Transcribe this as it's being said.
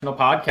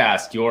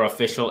Podcast, your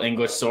official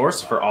English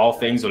source for all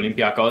things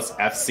Olympiacos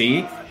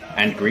FC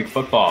and Greek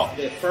football.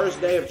 The first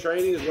day of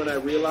training is when I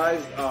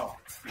realized,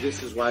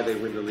 this is why they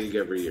win the league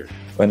every year.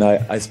 When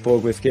I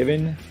spoke with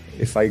Kevin,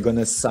 if I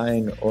gonna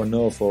sign or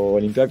no for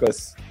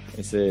Olympiacos,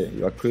 he said,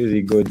 you are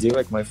crazy, go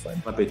direct, my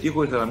friend. Να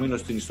πετύχω ήθελα να μείνω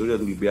στην ιστορία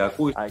του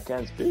Ολυμπιακού. I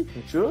can't speak,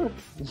 sure.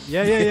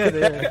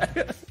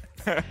 Yeah.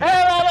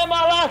 Έλα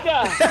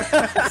μαλάκα!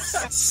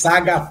 Σ'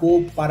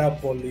 αγαπώ πάρα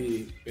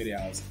πολύ,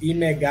 Πειραιάς.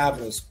 Είμαι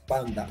Γάβρος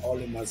πάντα,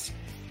 όλοι μαζί.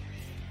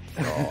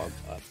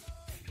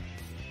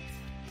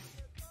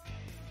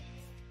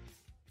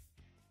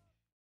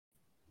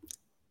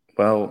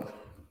 Well,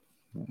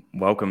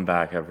 welcome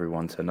back,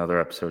 everyone, to another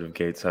episode of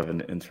Gate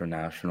 7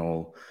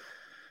 International,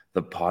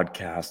 the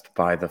podcast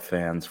by the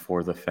fans,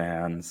 for the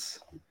fans.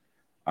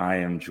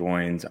 I'm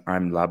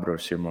Labrador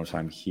Sirmos.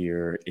 I'm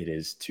here. It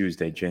is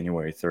Tuesday,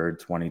 January 3rd,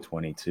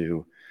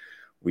 2022.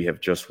 We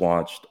have just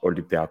watched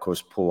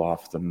Olympiacos pull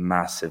off the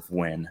massive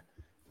win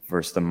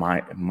versus the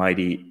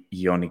mighty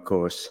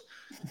Ionikos.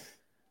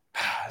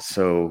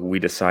 So we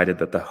decided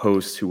that the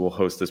hosts who will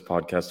host this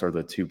podcast are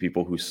the two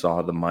people who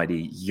saw the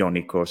mighty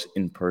Ionikos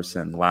in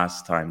person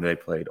last time they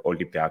played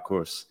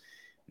Olympiacos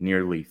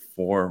nearly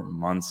 4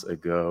 months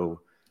ago.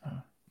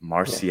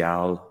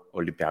 Martial,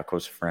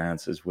 Olympiacos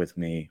France, is with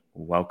me.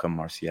 Welcome,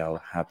 Martial.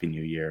 Happy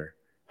New Year.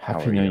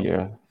 Happy New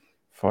Year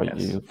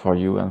for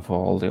you and for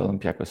all the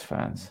Olympiacos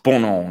fans.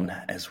 Bon an,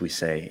 as we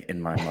say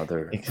in my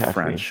mother Exactly.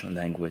 French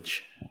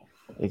language.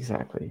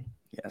 Exactly.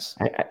 Yes.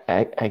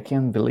 I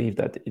can't believe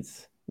that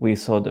we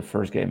saw the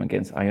first game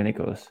against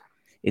Ionikos.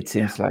 It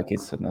seems like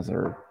it's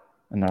another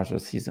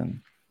season.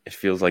 It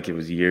feels like it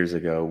was years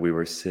ago. We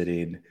were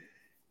sitting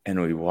and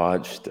we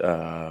watched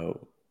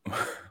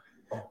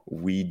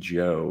Wee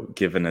Joe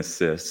give an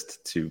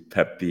assist to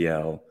Pep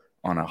Biel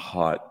on a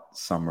hot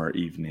summer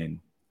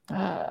evening.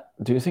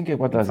 Do you think it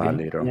was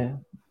Valero. Yeah,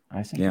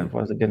 I think it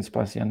was against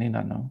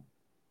Pasianina, no?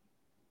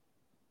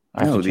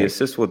 No, the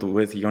assist was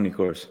with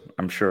Ionikos.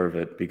 I'm sure of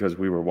it because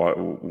we were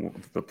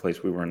the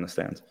place we were in the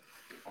stands.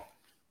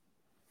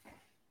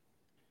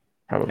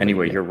 Probably,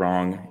 anyway, yeah. You're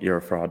wrong. You're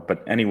a fraud.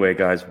 But anyway,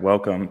 guys,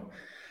 welcome.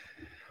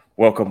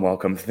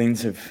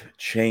 Things have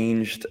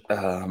changed.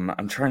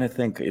 I'm trying to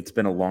think. It's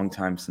been a long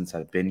time since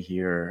I've been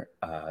here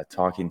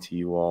talking to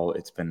you all.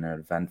 It's been an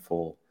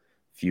eventful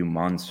few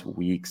months,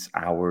 weeks,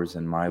 hours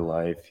in my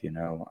life,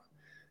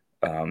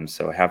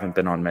 So I haven't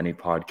been on many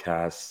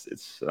podcasts.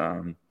 It's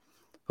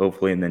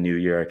hopefully in the new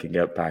year I can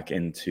get back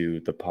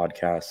into the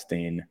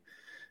podcasting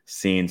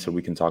scene so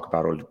we can talk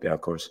about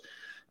Olympiacos.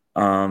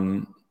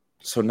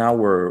 So now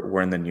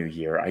we're in the new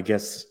year. I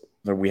guess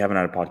we haven't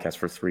had a podcast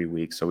for 3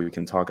 weeks, so we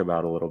can talk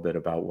about a little bit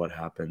about what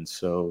happened.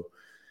 So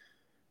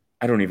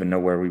I don't even know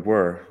where we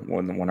were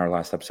when our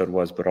last episode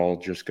was, but I'll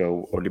just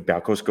go.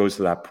 Olympiacos goes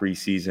to that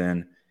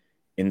preseason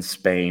in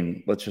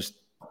Spain. Let's just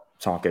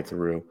talk it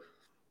through.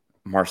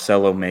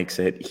 Marcelo makes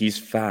it. He's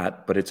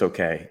fat, but it's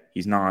okay.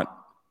 He's not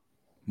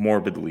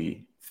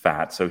morbidly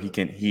fat, so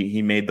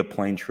he made the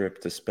plane trip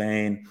to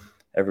Spain.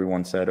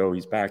 Everyone said, "Oh,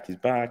 he's back."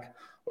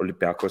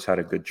 Olympiacos had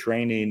a good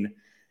training,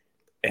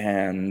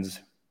 and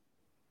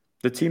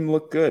the team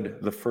looked good.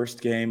 The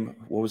first game,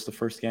 what was the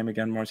first game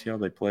again, Martial?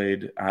 They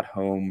played at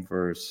home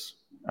versus...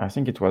 I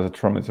think it was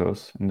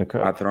Atromitos in the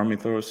cup.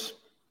 Atromitos.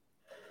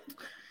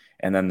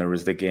 And then there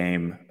was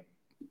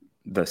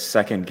the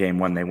second game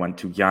when they went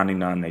to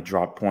Yanina and they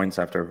dropped points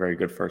after a very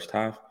good first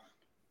half.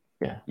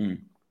 Yeah.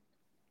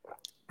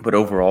 But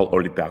overall,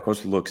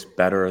 Olympiacos looks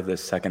better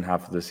this second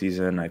half of the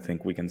season. I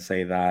think we can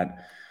say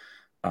that.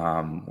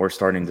 We're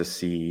starting to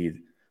see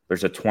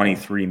there's a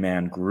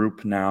 23-man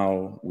group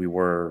now. We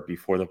were,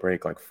 before the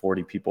break, like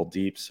 40 people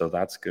deep, so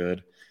that's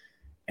good.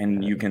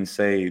 And you can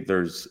say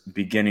there's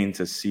beginning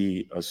to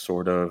see a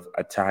sort of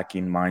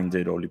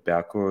attacking-minded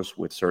Olympiacos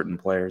with certain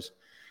players.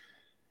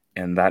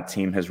 And that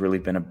team has really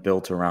been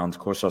built around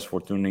Kostas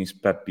Fortounis,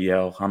 Pep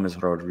Biel,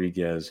 James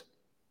Rodriguez,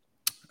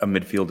 a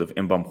midfield of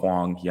Mbam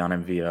Huang,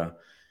 Yan Villa,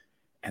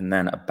 and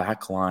then a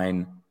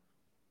backline.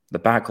 The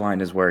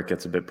backline is where it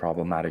gets a bit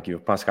problematic. You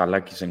have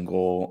Paskalakis in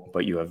goal,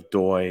 but you have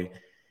Doi,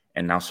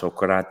 and now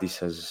Sokratis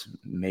has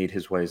made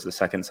his way as the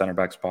second center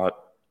back spot.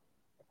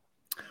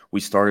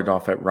 We started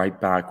off at right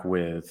back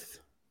with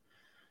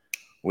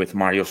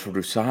Marios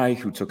Rusai,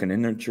 who took an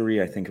injury.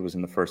 I think it was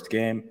in the first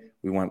game.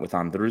 We went with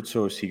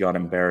Androutsos. He got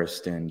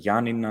embarrassed in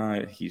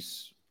Yanina.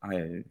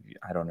 I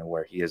don't know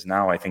where he is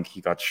now. I think he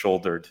got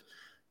shouldered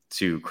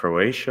to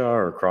Croatia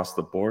or across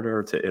the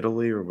border to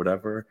Italy or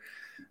whatever.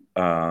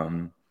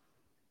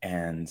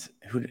 And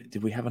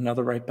did we have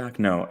another right back?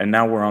 No. And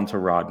now we're on to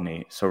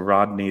Rodney. So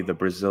Rodney, the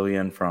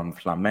Brazilian from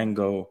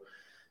Flamengo,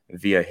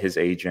 via his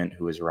agent,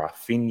 who is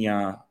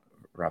Rafinha.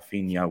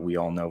 Rafinha, we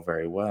all know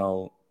very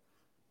well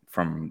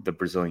from the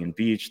Brazilian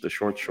beach, the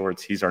short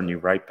shorts. He's our new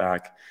right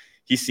back.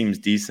 He seems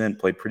decent,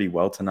 played pretty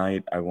well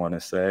tonight, I want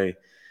to say.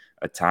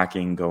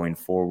 Attacking, going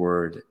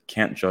forward.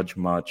 Can't judge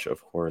much.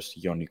 Of course,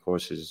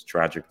 Ionikos'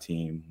 tragic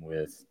team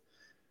with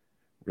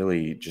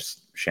really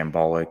just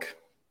shambolic,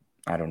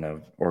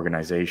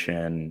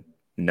 organization,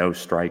 no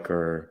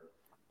striker,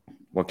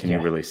 What can you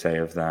really say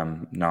of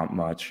them? Not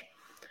much.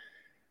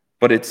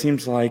 But it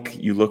seems like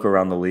you look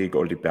around the league,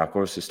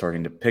 Olympiacos is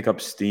starting to pick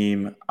up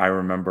steam. I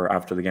remember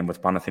after the game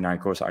with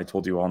Panathinaikos, I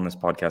told you on this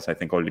podcast, I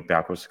think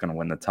Olympiacos is going to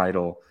win the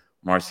title.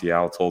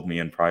 Martial told me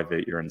in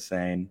private, you're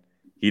insane.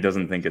 He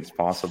doesn't think it's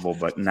possible.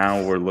 But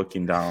now we're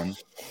looking down.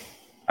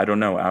 I don't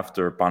know,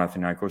 after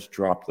Panathinaikos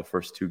dropped the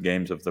first 2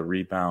 games of the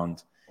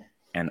rebound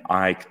and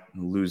AEK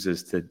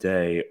loses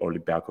today,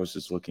 Olympiacos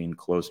is looking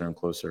closer and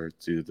closer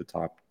to the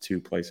top 2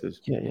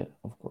 places. Yeah,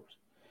 of course.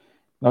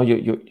 No,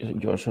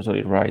 you're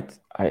totally right.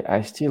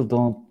 I still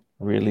don't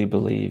really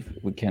believe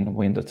we can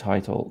win the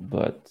title,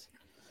 but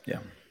yeah,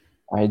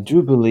 I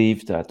do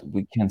believe that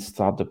we can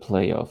start the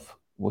playoff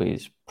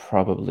with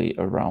probably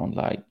around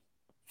like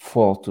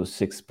 4 to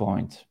 6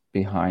 points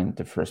behind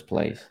the first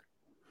place,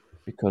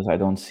 because I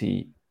don't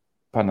see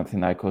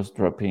Panathinaikos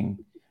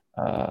dropping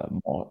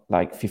more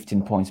like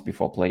 15 points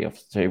before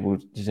playoffs.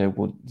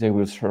 They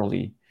will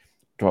surely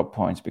drop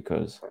points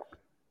because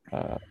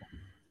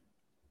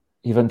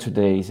even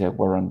today they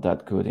weren't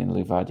that good in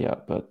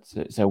Livadia, but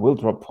they will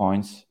drop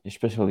points,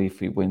 especially if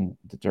we win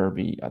the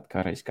derby at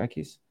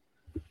Karaiskakis,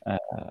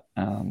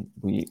 and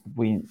we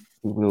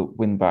will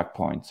win back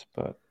points.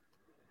 But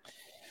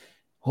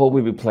whole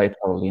will be played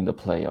probably in the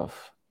playoff.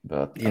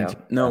 But yeah,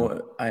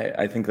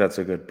 I think that's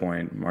a good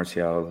point,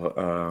 Martial.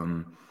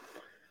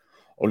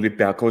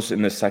 Olympiacos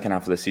in the second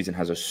half of the season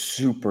has a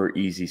super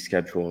easy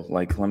schedule.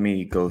 Like, let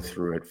me go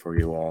through it for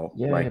you all.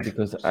 Yeah,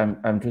 because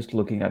I'm just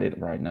looking at it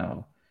right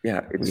now.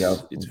 Yeah, we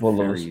have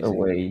Volos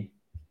away.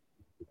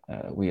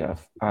 We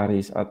have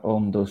Aris at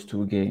home. Those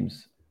 2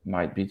 games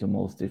might be the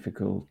most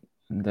difficult.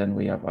 And then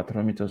we have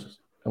Atromitos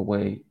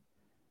away.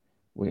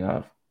 We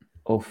have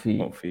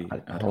Ofi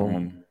at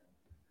home.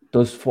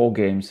 Those 4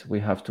 games we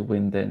have to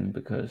win then,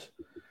 because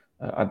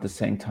at the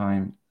same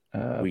time,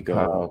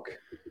 PAOK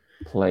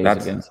plays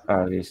against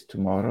Aris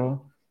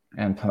tomorrow,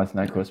 and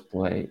Panathinaikos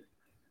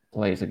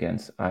plays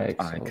against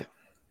AEK.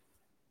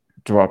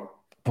 So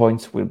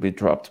points will be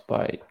dropped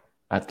by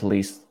at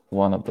least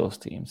one of those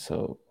teams.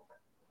 So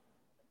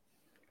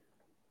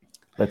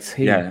let's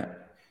see. Yeah.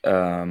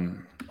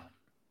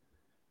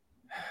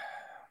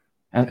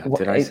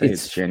 Did I say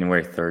it's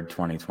January 3rd,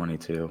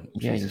 2022?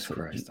 Yeah, Jesus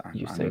Christ.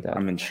 You say that.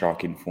 I'm in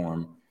shocking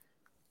form.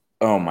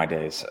 Oh, my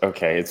days.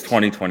 Okay, it's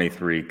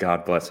 2023.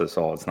 God bless us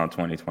all. It's not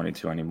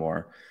 2022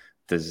 anymore.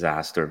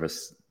 Disaster of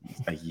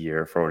a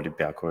year for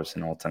Olympiacos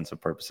in all intents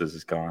and purposes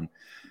is gone.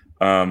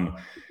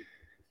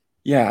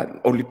 Yeah,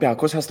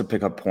 Olympiacos has to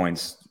pick up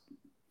points.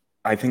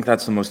 I think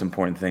that's the most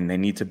important thing. They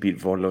need to beat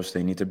Volos.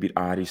 They need to beat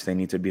Aris. They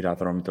need to beat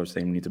Atromitos.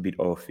 They need to beat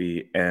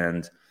Ofi.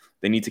 And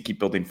they need to keep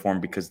building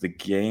form, because the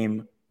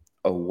game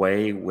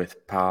away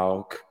with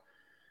PAOK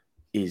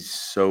is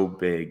so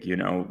big. You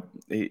know,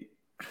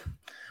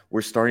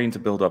 we're starting to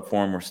build up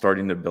form. We're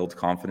starting to build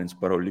confidence.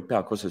 But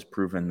Olympiacos has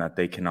proven that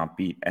they cannot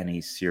beat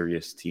any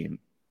serious team.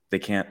 They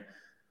can't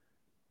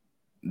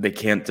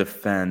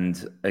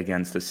defend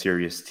against a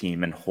serious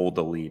team and hold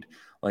the lead.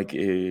 Like,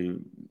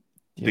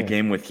 the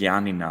game with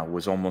Giannina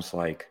was almost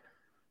like,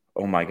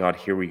 oh my God,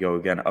 here we go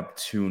again, up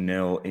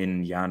 2-0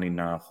 in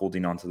Giannina,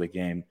 holding on to the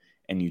game,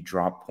 and you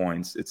drop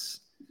points. It's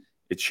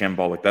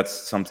shambolic. That's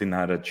something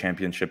that a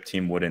championship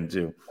team wouldn't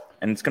do.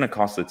 And it's going to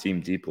cost the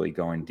team deeply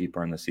going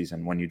deeper in the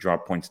season when you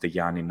drop points to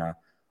Giannina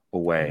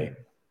away.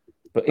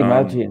 But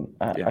imagine,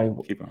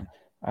 keep on.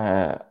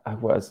 I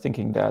was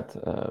thinking that,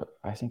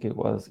 I think it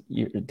was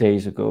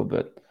days ago,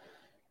 but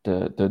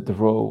the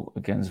draw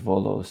against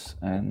Volos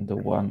and the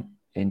one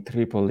in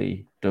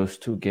Tripoli, those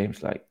 2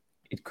 games, like,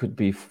 it could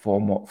be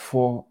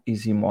 4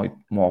 easy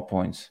more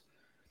points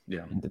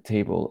in the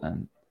table,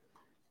 and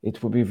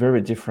it would be very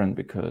different,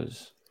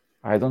 because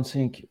I don't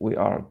think we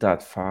are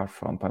that far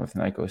from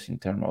Panathinaikos in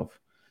terms of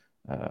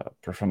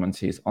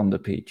performances on the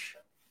pitch.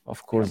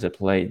 Of course, they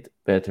played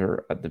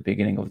better at the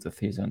beginning of the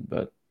season,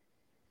 but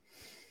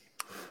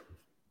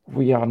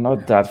we are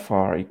not that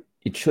far.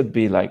 It should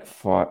be like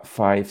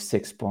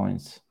 5-6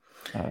 points.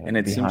 And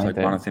it seems like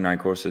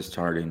Panathinaikos is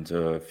starting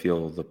to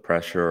feel the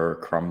pressure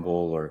crumble.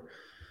 Or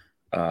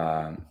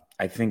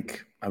I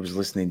think I was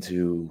listening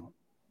to,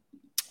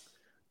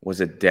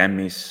 was it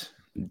Demis?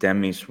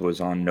 Demis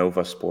was on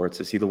Nova Sports.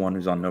 Is he the one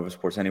who's on Nova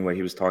Sports? Anyway,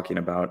 he was talking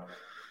about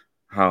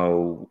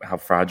how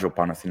fragile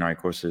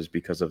Panathinaikos is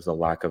because of the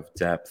lack of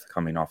depth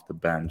coming off the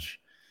bench.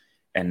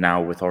 And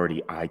now with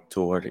already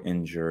Aitor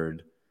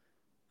injured,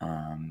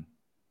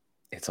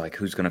 it's like,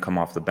 who's going to come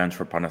off the bench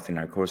for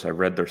Panathinaikos? I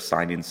read they're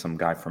signing some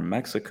guy from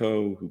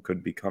Mexico who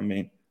could be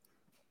coming.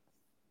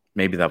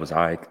 Maybe that was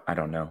AEK. I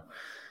don't know.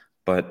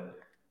 But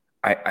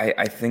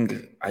I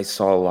think I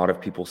saw a lot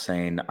of people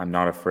saying, I'm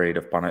not afraid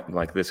of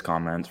like this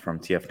comment from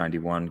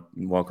TF91.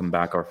 Welcome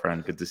back, our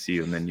friend. Good to see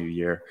you in the new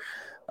year.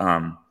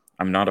 I'm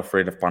not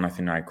afraid of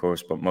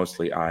Panathinaikos, but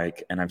mostly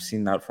AEK. And I've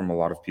seen that from a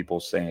lot of people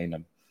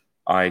saying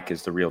AEK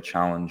is the real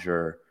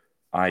challenger.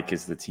 AEK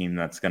is the team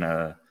that's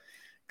gonna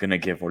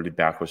give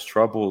Olympiacos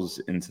troubles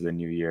into the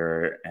new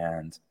year.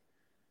 And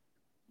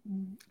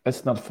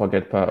let's not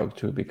forget PAOK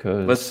too,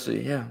 because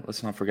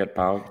let's not forget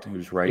PAOK,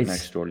 who's right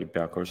next to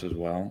Olympiacos as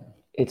well.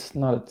 it's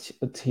not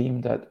a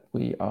team that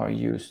we are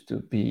used to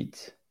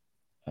beat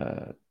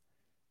that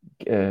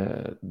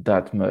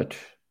much,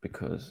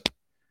 because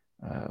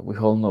we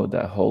all know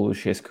that how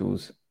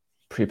Lucescu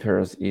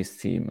prepares his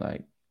team,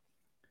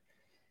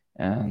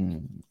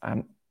 and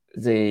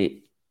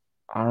they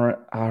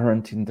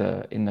aren't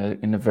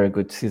in a very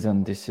good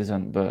season this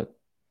season, but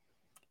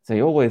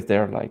they always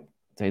there.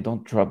 They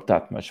don't drop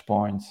that much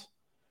points.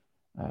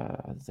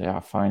 They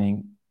are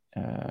finding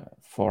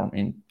form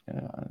in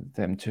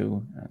them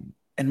too.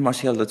 And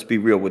Martial, let's be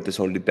real with this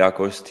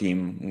Olympiacos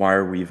team. Why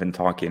are we even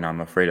talking?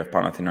 I'm afraid of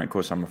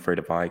Panathinaikos. I'm afraid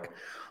of AEK.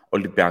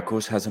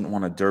 Olympiacos hasn't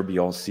won a derby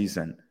all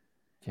season.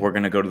 Yeah. We're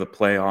going to go to the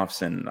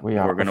playoffs and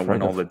we're going to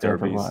win all the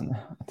derbies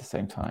at the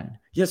same time.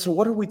 Yeah, so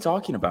what are we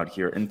talking about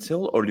here?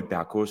 Until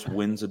Olympiacos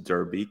wins a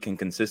derby, can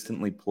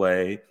consistently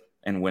play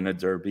and win a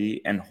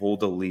derby and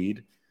hold a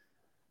lead,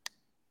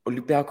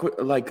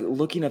 Olympiacos,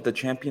 looking at the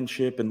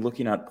championship and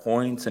looking at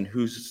points and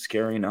who's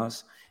scaring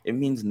us, it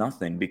means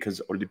nothing,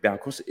 because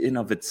Olympiacos in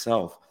of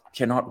itself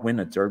cannot win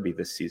a derby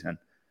this season.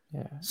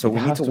 Yeah. So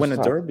we need to win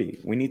a derby.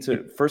 We need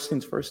to, first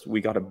things first,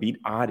 we got to beat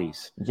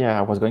Aris. Yeah,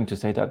 I was going to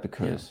say that,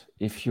 because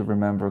if you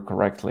remember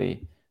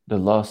correctly, the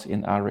loss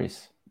in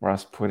Aris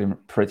was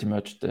pretty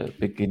much the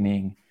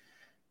beginning.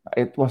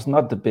 It was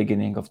not the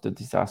beginning of the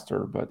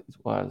disaster, but it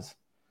was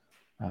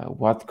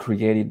what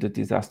created the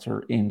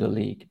disaster in the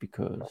league,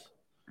 because...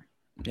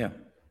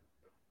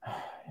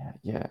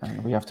 Yeah,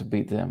 and we have to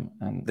beat them.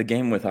 And the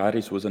game with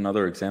Aris was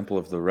another example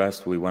of the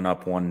rest. We went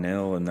up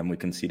 1-0 and then we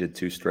conceded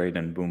 2 straight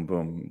and boom,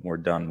 boom, we're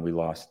done. We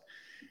lost.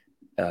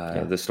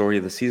 The story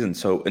of the season.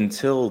 So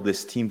until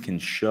this team can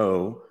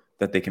show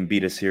that they can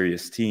beat a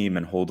serious team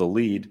and hold a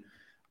lead,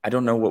 I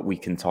don't know what we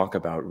can talk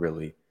about,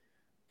 really.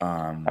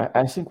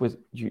 I think with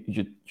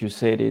you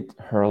said it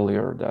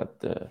earlier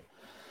that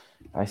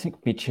I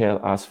think Michel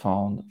has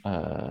found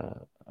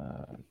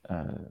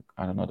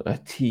I don't know, a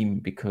team,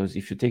 because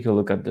if you take a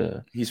look at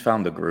he's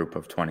found the group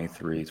of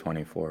 23,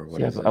 24.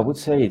 I would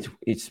say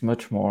it's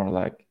much more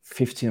like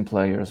 15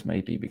 players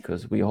maybe,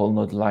 because we all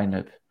know the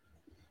lineup.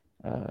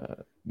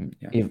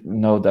 If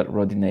know that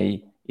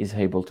Rodinei is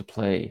able to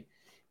play,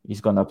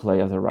 he's gonna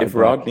play as a right back. If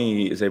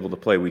Rodney is able to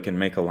play, we can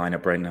make a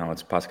lineup right now.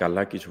 It's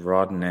Paskalakis,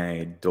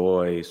 Rodney,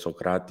 Doi,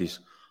 Sokratis.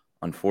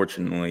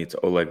 Unfortunately, it's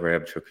Oleg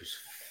Ryabchuk, who's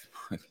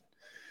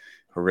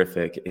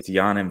horrific. It's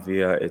Jan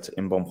Mvia, it's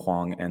Imbom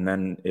Hwang, and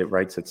then it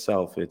writes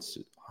itself. It's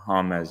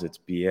James, it's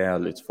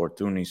Biel, it's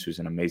Fortunis, who's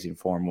in amazing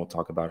form. We'll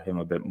talk about him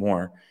a bit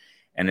more.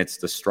 And it's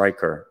the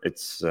striker.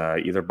 It's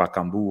either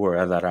Bakambu or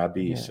El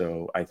Arabi.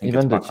 So I think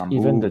it's Bakambu.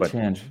 Even the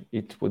change,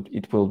 it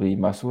will be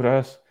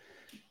Masouras,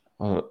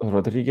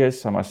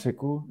 Rodriguez,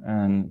 Samaseku,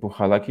 and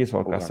Bouchalakis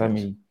or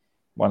Kasami.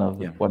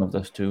 One of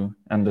those two,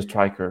 and the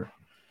striker.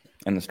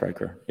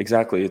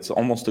 Exactly. It's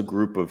almost a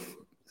group of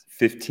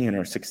 15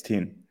 or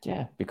 16.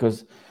 Yeah,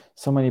 because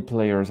so many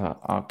players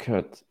are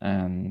cut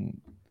and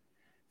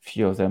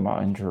few of them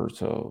are injured.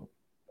 So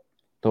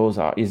those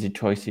are easy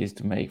choices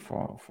to make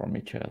for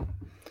Michel.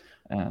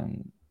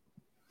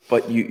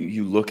 But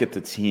you look at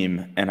the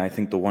team, and I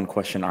think the one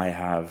question I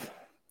have,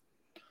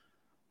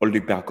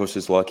 Olympiacos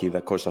is lucky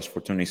that Kostas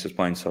Fortunis is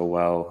playing so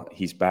well.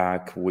 He's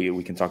back.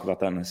 We can talk about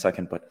that in a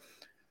second. But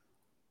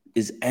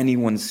is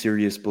anyone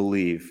serious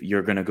believe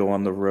you're going to go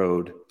on the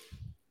road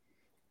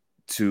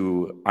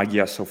to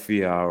Hagia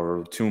Sophia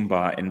or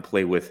Tumba and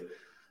play with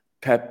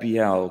Pep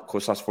Biel,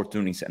 Kostas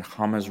Fortunis, and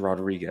James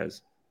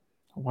Rodriguez?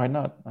 Why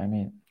not? I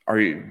mean,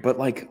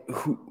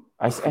 who?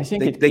 I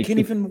think they can't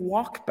even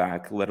walk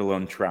back, let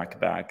alone track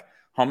back.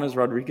 James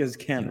Rodriguez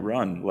can't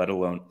run, let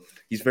alone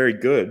he's very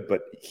good,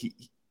 but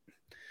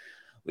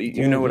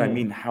you know what I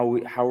mean. How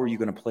are you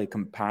going to play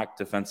compact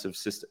defensive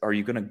system? Are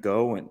you going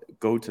to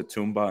go to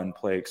Tumba and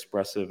play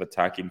expressive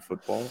attacking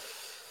football?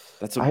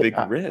 That's a big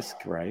risk,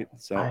 right?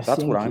 So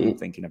that's what I'm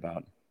thinking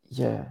about.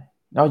 Yeah.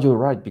 No, you're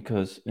right,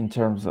 because in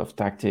terms of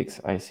tactics,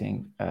 I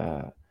think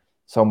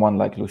someone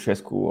like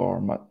Lucescu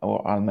or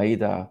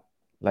Almeida,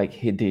 like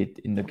he did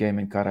in the game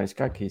in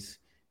Karaiskakis,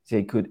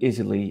 they could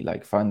easily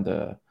find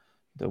the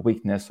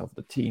weakness of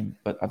the team.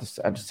 But at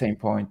the same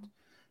point,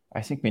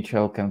 I think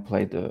Michel can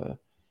play the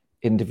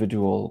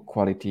individual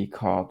quality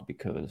card,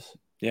 because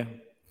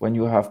when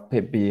you have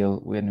Pep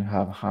Biel, when you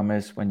have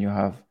James, when you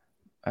have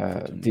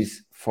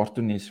this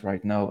Fortunis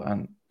right now,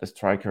 and the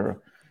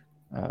striker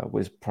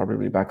with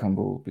probably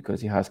Bakambu,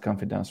 because he has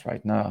confidence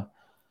right now.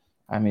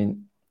 I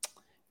mean,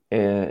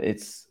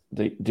 it's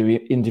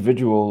the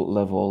individual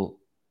level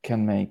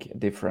can make a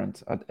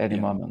difference at any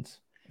moment,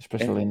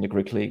 especially in the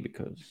Greek league,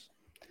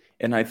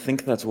 And I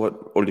think that's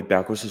what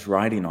Olympiacos is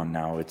riding on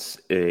now. It's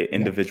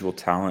individual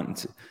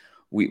talent.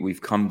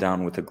 We've come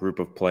down with a group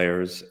of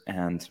players,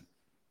 and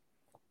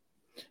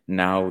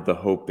now the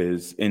hope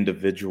is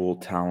individual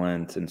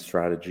talent and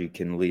strategy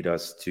can lead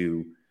us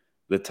to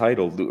the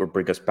title, or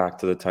bring us back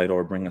to the title,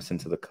 or bring us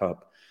into the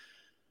cup.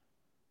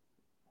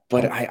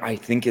 But I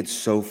think it's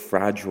so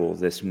fragile,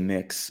 this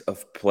mix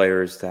of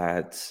players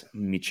that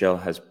Michel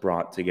has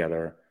brought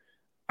together.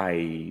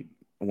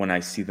 When I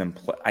see them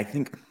play, I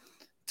think,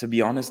 to be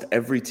honest,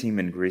 every team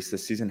in Greece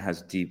this season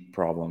has deep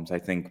problems. I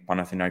think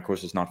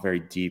Panathinaikos is not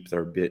very deep.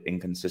 They're a bit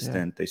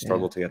inconsistent. They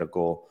struggle to get a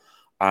goal.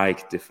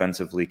 AEK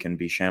defensively can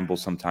be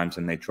shambles sometimes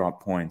and they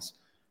drop points.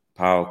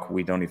 PAOK,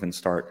 we don't even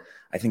start.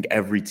 I think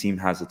every team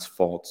has its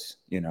faults.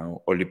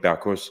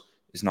 Olympiacos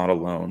is not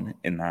alone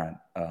in that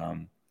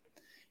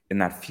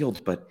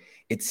field, but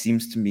it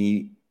seems to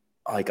me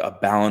like a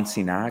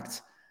balancing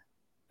act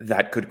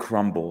that could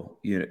crumble,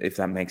 if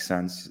that makes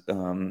sense.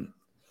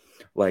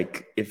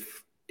 Like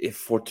if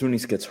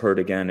Fortounis gets hurt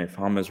again, if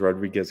James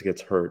Rodriguez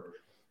gets hurt,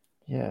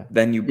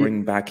 then you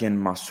bring back in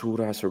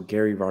Masouras or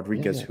Gary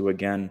Rodriguez, who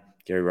again,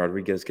 Gary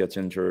Rodriguez gets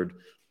injured.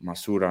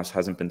 Masouras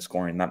hasn't been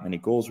scoring that many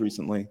goals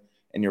recently,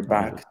 and you're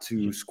back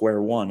to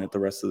square one at the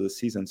rest of the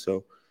season.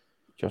 So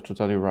you're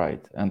totally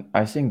right. And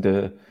I think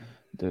the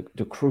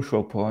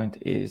crucial point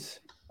is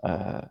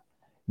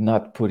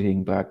not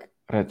putting back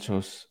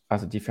Retsos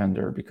as a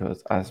defender,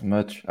 because as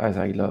much as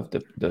I love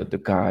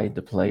the guy,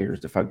 the players,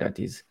 the fact that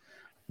he's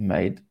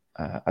made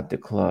at the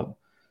club,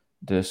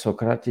 the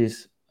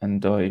Socrates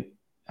and Doi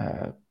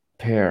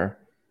pair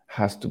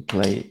has to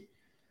play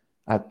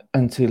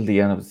until the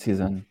end of the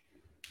season,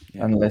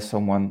 unless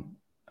someone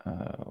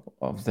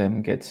of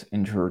them gets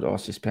injured or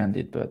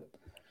suspended. But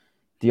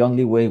the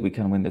only way we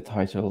can win the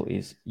title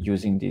is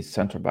using these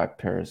center back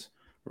pairs.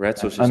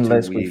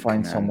 Unless we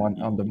find someone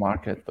on the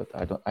market, but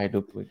I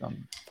don't we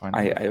don't find.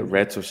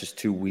 Retsos is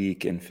too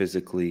weak and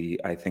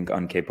physically, I think,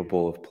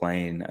 incapable of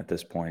playing at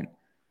this point.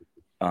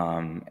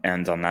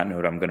 And on that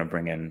note, I'm going to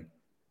bring in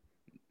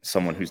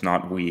someone who's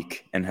not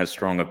weak and has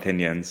strong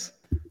opinions.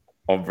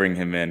 I'll bring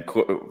him in.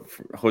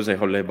 Jose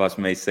Jolebas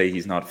may say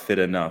he's not fit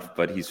enough,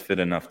 but he's fit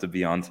enough to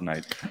be on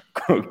tonight.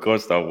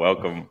 Costa,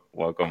 welcome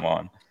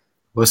on.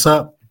 What's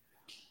up?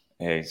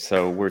 Hey,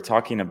 so we're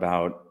talking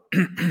about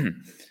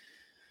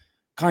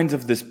kind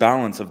of this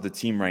balance of the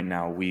team right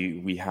now.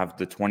 We have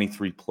the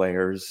 23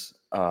 players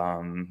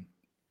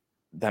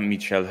that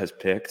Michel has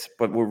picked,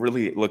 but we're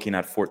really looking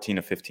at 14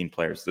 to 15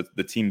 players.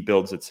 The team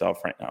builds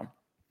itself right now.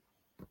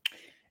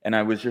 And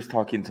I was just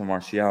talking to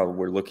Martial.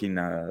 We're looking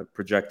at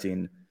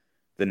projecting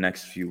the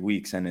next few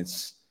weeks, and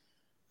it's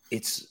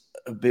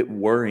a bit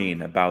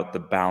worrying about the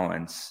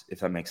balance, if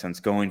that makes sense,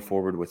 going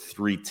forward with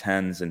 3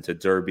 10s into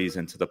derbies,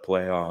 into the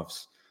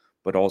playoffs,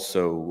 but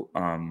also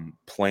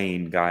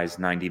playing guys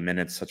 90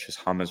 minutes, such as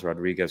James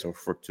Rodriguez or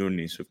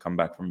Fortounis, who've come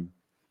back from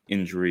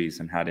injuries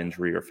and had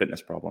injury or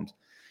fitness problems.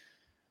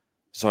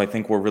 So I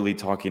think we're really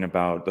talking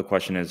about, the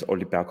question is,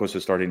 Olympiacos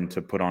is starting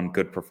to put on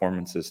good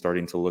performances,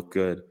 starting to look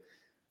good.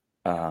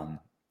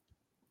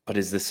 But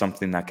is this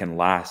something that can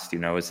last?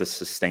 Is this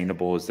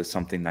sustainable? Is this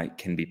something that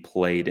can be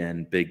played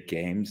in big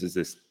games? Is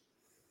this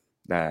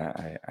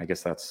that? I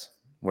guess that's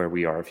where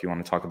we are. If you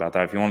want to talk about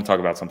that, if you want to talk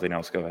about something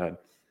else, go ahead.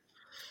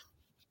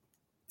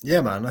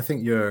 Yeah, man. I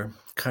think you're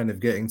kind of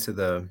getting to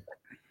the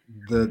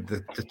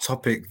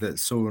topic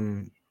that's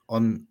on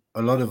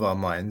a lot of our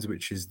minds,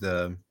 which is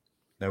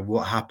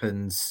what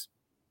happens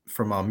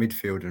from our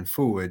midfield and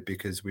forward,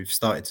 because we've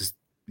started to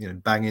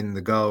bang in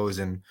the goals,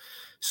 and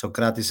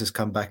Socrates has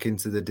come back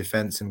into the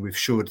defense, and we've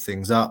shored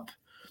things up.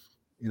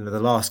 The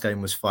last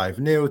game was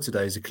 5-0.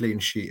 Today's a clean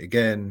sheet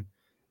again,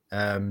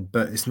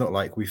 but it's not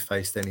like we've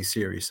faced any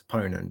serious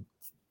opponent.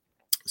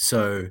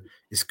 So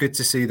it's good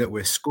to see that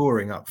we're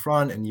scoring up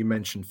front. And you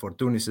mentioned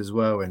Fortounis as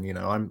well,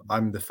 and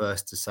I'm the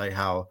first to say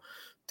how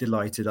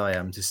delighted I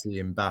am to see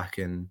him back,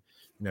 and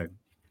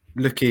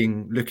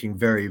looking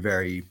very,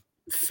 very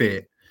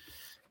fit.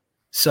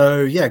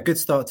 So yeah, good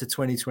start to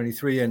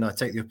 2023, and I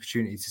take the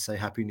opportunity to say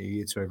Happy New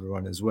Year to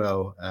everyone as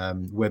well.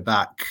 We're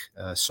back.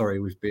 Sorry,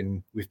 we've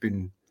been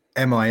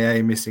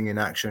MIA, missing in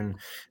action.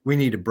 We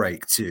need a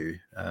break too.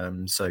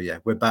 So yeah,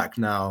 we're back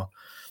now.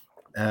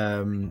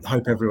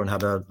 Hope everyone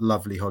had a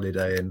lovely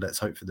holiday, and let's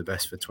hope for the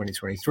best for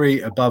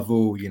 2023. Above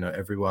all,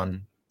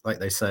 everyone, like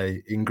they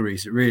say in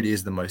Greece, it really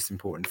is the most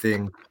important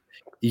thing.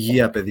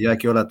 Health,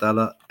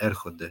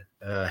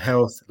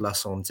 la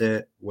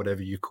santé,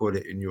 whatever you call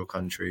it in your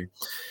country.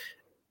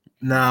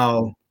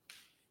 Now,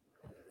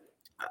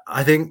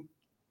 I think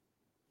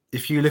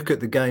if you look at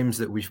the games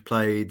that we've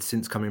played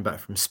since coming back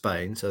from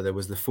Spain, so there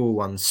was the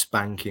 4-1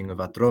 spanking of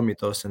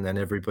Atromitos, and then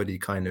everybody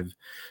kind of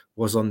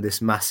was on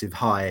this massive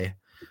high,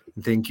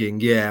 thinking,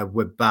 yeah,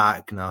 we're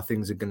back now.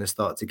 Things are going to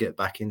start to get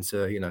back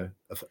into,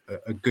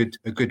 a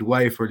good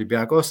way for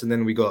Olympiacos. And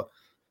then we got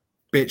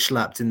bitch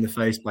slapped in the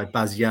face by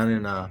Baz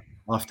Yanina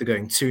after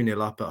going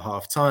 2-0 up at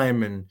half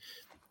time. And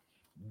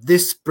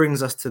this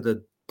brings us to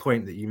the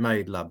point that you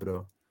made,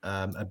 Labro,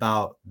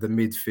 about the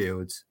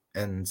midfield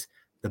and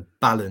the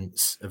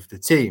balance of the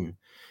team.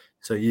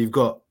 So you've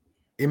got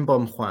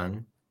Imbom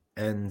Juan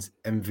and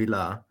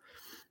Mvila,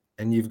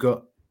 and you've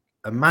got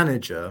a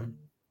manager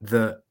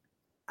that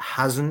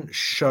hasn't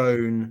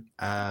shown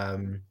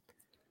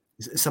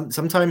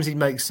sometimes he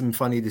makes some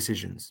funny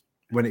decisions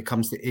when it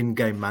comes to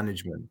in-game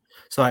management.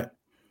 So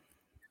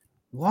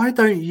why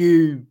don't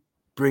you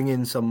bring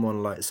in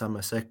someone like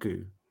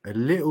Samaseku a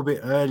little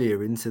bit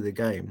earlier into the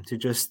game to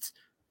just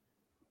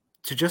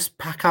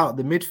pack out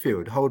the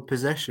midfield, hold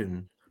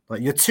possession?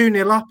 Like, you're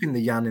 2-0 up in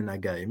the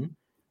Yanina game.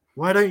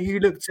 Why don't you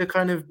look to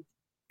kind of,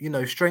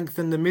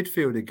 strengthen the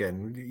midfield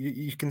again?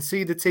 You can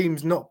see the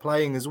team's not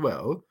playing as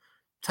well.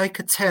 Take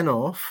a 10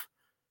 off,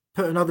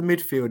 put another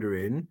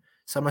midfielder in.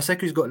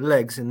 Samaseku's got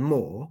legs and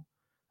more.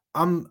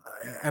 And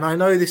I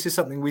know this is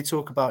something we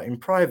talk about in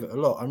private a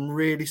lot. I'm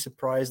really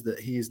surprised that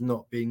he is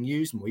not being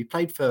used more. He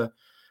played for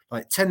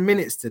like 10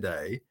 minutes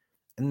today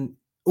and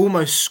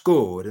almost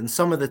scored. And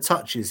some of the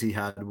touches he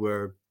had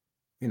were,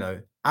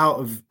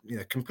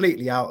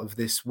 completely out of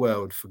this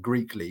world for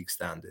Greek league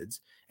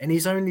standards. And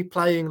he's only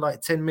playing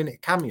like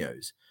 10-minute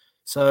cameos.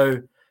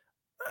 So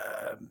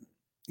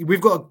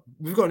we've got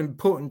an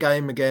important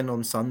game again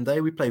on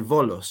Sunday. We play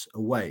Volos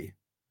away.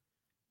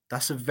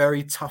 That's a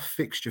very tough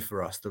fixture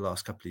for us the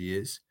last couple of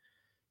years.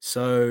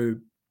 So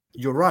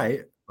you're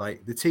right.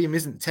 Like, the team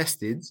isn't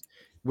tested.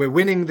 We're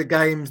winning the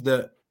games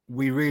that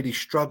we really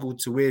struggled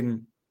to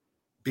win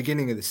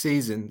beginning of the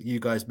season. You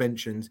guys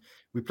mentioned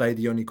we played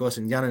Ionikos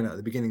and Yanina at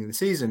the beginning of the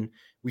season.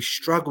 We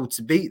struggled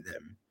to beat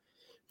them.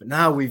 But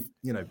now we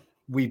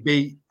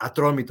beat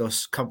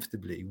Atromitos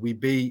comfortably. We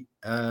beat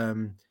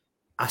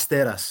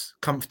Asteras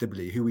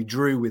comfortably, who we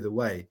drew with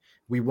away.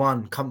 We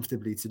won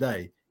comfortably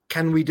today.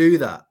 Can we do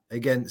that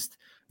against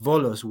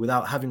Volos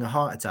without having a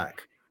heart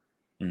attack?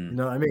 You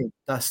know what I mean?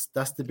 That's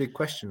the big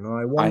question. And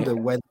I wonder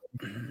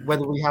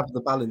whether we have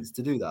the balance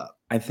to do that.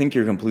 I think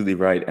you're completely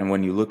right. And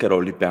when you look at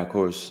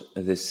Olympiacos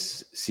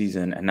this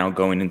season and now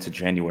going into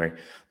January,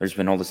 there's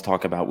been all this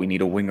talk about we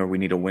need a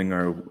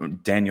winger.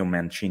 Daniel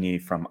Mancini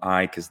from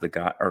AEK is the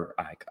guy, or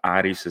AEK,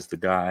 Aris is the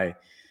guy.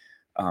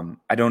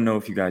 I don't know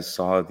if you guys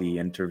saw the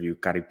interview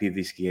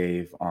Karipidis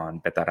gave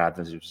on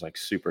Betaradas. It was like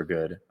super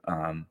good.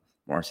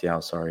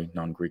 Martial, sorry,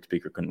 non-Greek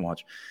speaker, couldn't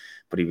watch.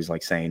 But he was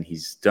like saying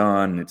he's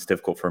done. It's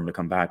difficult for him to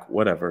come back.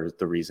 Whatever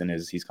the reason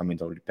is, he's coming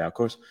to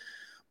Olympiacos.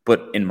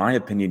 But in my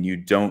opinion, you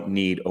don't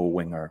need a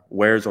winger.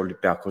 Where's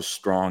Olympiacos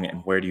strong,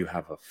 and where do you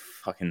have a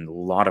fucking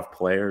lot of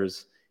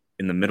players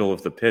in the middle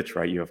of the pitch,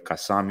 right? You have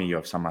Kasami, you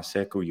have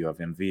Samaseku, you have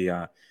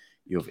Envia,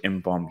 you have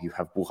Imbom, you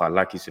have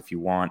Bouchalakis if you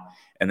want.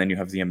 And then you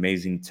have the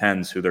amazing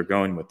 10s who they're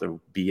going with, the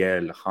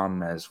Biel,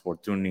 James,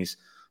 Fortunis,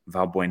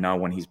 Valbuena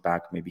when he's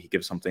back. Maybe he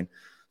gives something.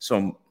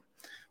 So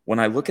when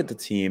I look at the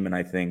team and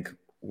I think,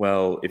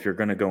 well, if you're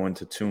going to go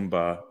into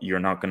Tumba, you're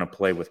not going to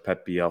play with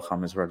Pep Biel,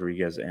 James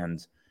Rodriguez,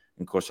 and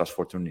Kostas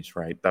Fortunis,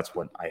 right? That's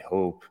what I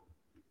hope,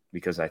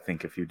 because I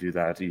think if you do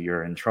that,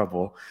 you're in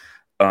trouble.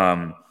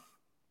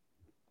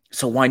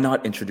 So why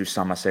not introduce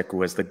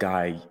Samaseku as the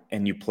guy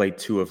and you play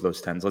two of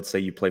those 10s? Let's say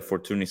you play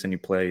Fortunis and you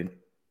play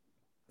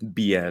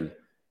Biel,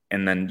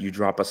 and then you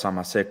drop a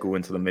Samaseku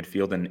into the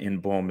midfield, and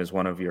Inbom is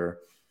one of your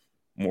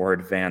more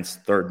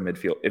advanced third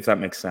midfield, if that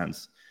makes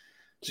sense.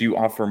 So you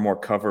offer more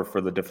cover for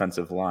the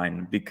defensive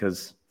line,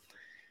 because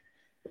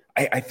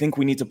I think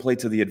we need to play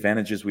to the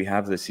advantages we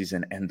have this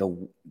season. And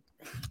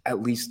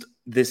at least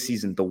this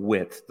season, the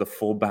width, the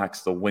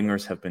fullbacks, the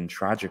wingers have been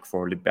tragic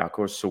for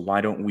Olympiacos. So why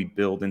don't we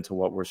build into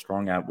what we're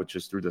strong at, which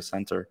is through the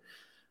center?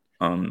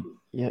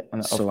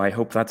 So I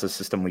hope that's a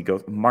system we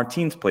go.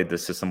 Martins played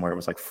this system where it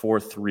was like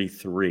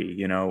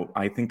 4-3-3.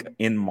 I think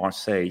in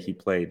Marseille he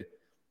played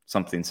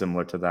something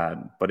similar to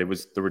that, but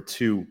there were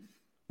two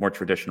more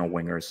traditional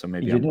wingers. So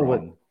maybe I'm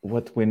wrong.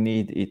 What we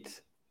need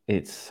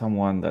it's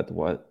someone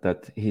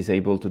that he's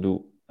able to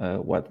do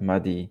what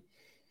Madi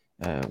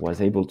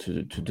was able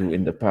to do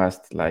in the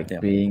past,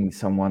 being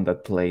someone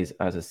that plays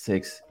as a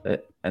 6,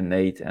 an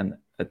 8, and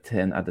a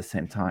 10 at the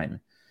same time.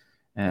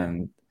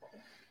 And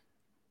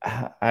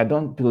I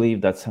don't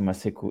believe that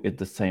Samaseku is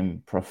the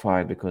same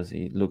profile, because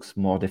he looks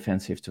more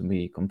defensive to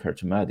me compared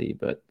to Madi.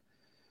 But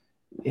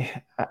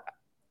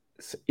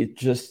it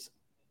just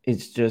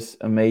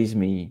amazed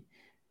me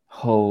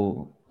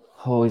how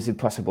is it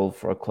possible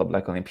for a club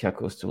like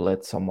Olympiacos to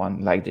let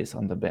someone like this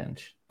on the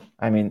bench?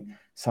 I mean,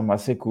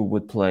 Samaseku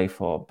would play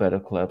for better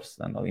clubs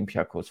than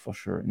Olympiacos for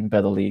sure, in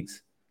better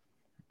leagues.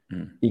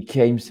 He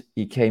came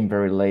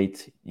very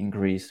late in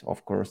Greece,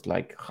 of course,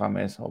 like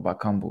James or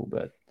Bakambu.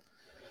 But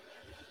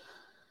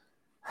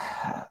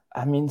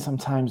I mean,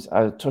 sometimes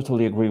I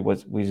totally agree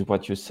with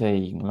what you're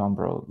saying,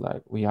 Lambro.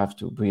 Like, we have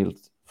to build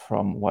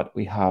from what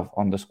we have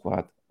on the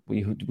squad.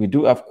 We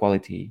do have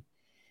quality.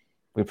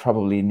 We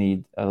probably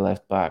need a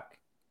left back,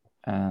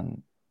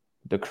 and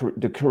the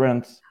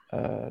current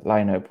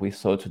lineup we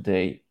saw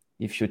today,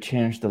 if you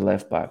change the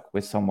left back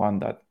with someone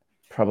that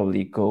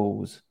probably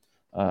goes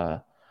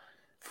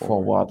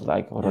forward,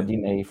 like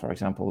Rodinei, for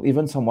example,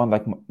 even someone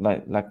like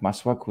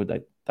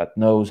Masuaku that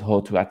knows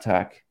how to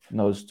attack,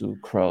 knows to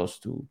cross,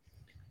 to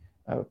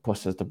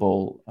possess the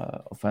ball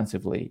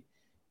offensively,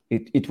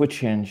 it would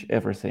change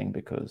everything.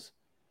 Because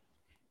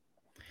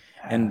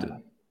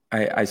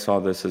I saw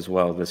this as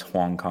well, this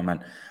Huang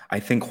comment. I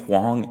think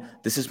Huang,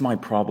 this is my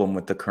problem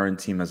with the current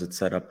team as it's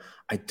set up.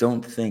 I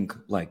don't think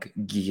like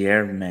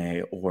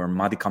Guilherme or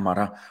Madi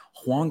Camara,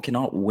 Huang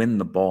cannot win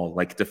the ball.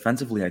 Like,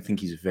 defensively, I think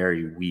he's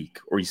very weak,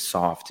 or he's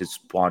soft. His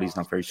body's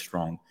not very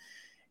strong.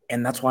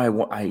 And that's why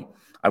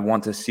I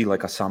want to see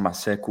like a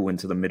Samaseku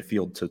into the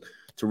midfield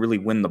to really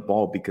win the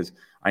ball, because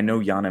I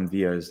know Jan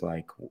Mvia is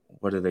like,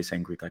 what do they say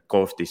in Greek? Like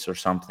Koftis or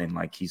something,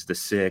 like he's the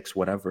 6,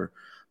 whatever.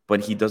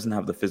 But he doesn't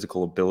have the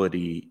physical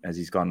ability as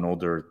he's gotten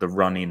older, the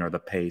running or the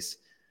pace.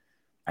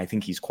 I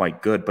think he's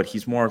quite good, but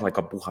he's more like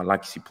a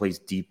Bouchalakis. He plays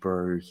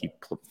deeper.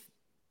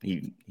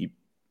 He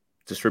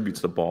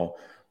distributes the ball.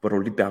 But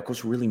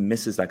Olympiacos really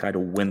misses that guy to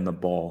win the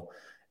ball.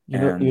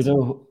 We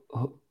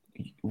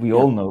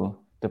all know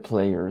the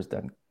players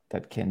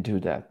that can do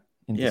that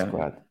in the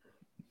squad.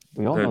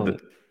 We all know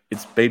it.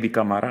 It's Baby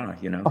Camara,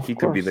 he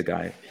could be the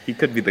guy. He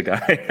could be the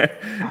guy.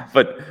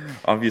 But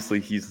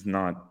obviously he's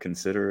not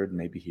considered.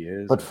 Maybe he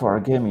is. But for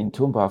a game in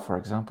Tumba, for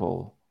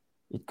example,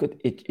 it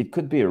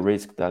could be a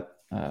risk that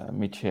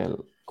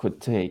Michel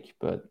could take,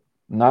 but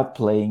not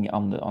playing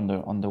on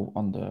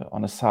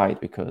the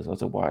side, because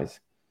otherwise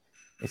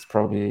it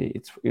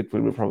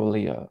will be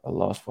probably a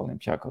loss for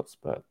Olympiacos.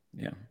 But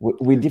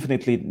we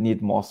definitely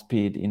need more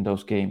speed in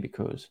those games,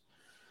 because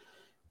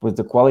with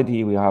the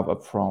quality we have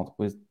up front,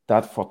 with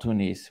that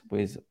Fortunis,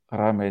 with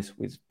Rames,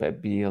 with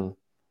Bebil,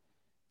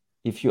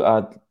 if you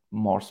add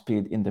more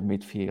speed in the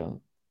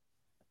midfield,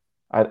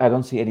 I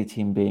don't see any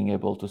team being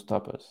able to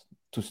stop us,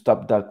 to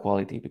stop that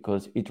quality,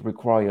 because it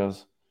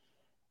requires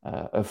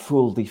a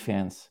full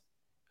defense,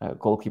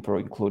 goalkeeper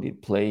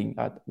included, playing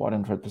at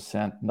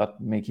 100%,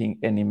 not making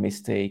any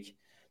mistake,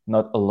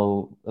 not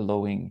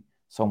allowing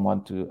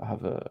someone to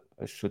have a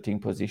shooting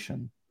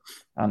position.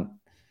 And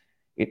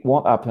it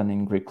won't happen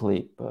in Greek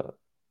league, but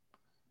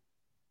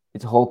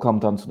it all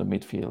comes down to the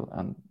midfield.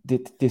 And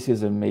this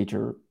is a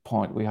major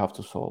point we have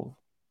to solve,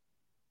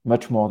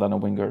 much more than a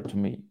winger, to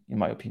me, in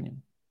my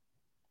opinion.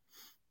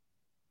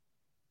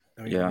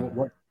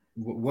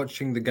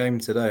 Watching the game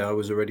today, I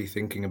was already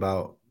thinking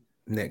about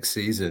next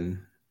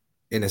season,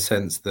 in a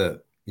sense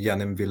that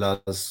Jan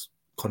Mvila's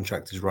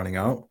contract is running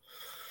out.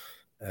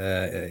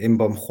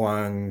 Imbom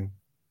Hwang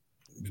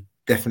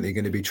definitely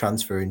going to be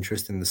transfer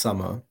interest in the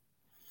summer.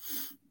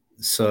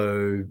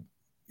 So,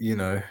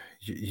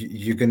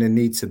 you're going to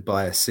need to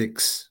buy a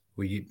 6.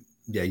 You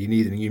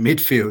need a new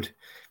midfield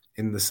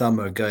in the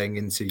summer going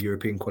into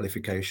European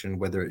qualification,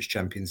 whether it's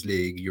Champions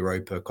League,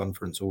 Europa,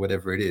 Conference, or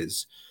whatever it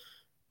is.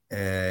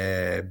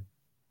 That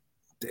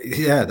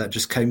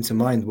just came to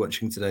mind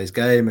watching today's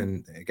game.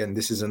 And again,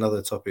 this is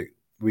another topic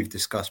we've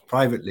discussed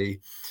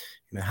privately,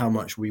 how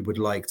much we would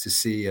like to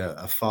see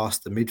a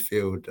faster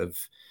midfield of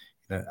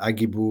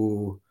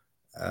Agibu,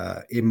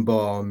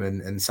 Imbom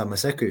and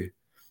Samaseku.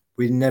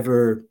 We'll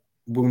never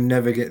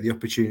get the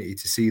opportunity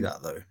to see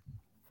that, though.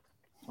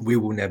 We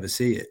will never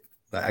see it.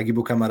 Like,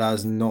 Agibu Camara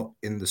is not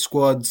in the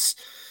squads.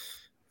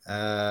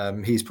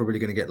 He's probably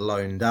going to get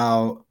loaned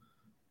out.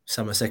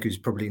 Samaseku's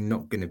probably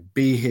not going to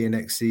be here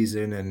next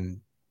season.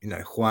 And,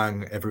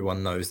 Hwang,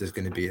 everyone knows there's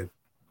going to be a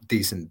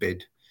decent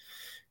bid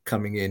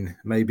coming in.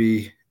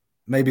 Maybe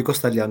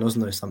Costa-Llanos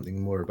knows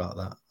something more about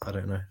that. I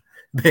don't know.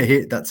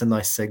 But that's a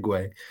nice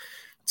segue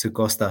to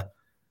Costa.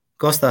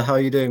 Costa, how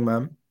are you doing,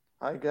 man?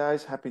 Hi,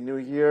 guys. Happy New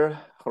Year.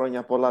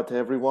 Χρόνια πολλά to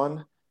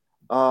everyone.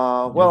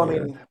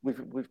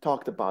 We've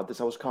talked about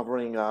this. I was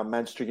covering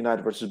Manchester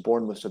United versus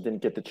Bournemouth, so I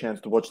didn't get the chance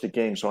to watch the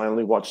game, so I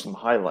only watched some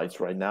highlights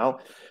right now.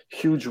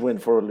 Huge win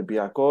for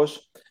Olympiacos.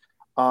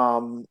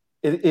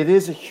 It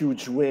is a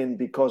huge win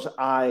because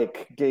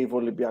AEK gave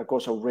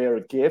Olympiacos a rare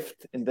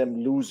gift in them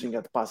losing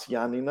at PAS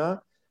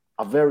Giannina,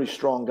 a very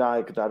strong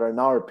AEK that, in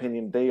our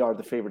opinion, they are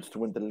the favorites to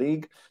win the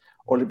league.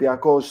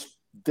 Olympiacos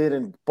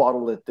didn't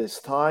bottle it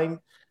this time.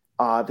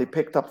 They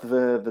picked up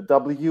the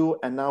W,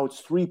 and now it's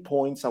 3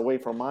 points away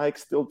from AEK,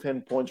 still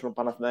 10 points from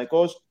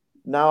Panathinaikos.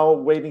 Now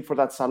waiting for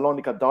that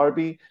Salonika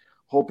derby,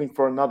 hoping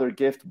for another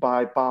gift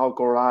by PAOK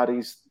or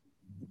Aris.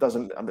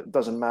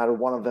 Doesn't matter.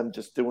 One of them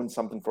just doing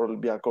something for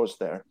Olympiacos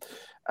there,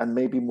 and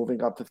maybe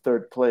moving up to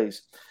third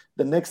place.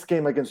 The next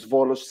game against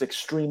Volos is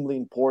extremely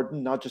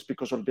important, not just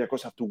because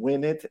Olympiacos have to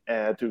win it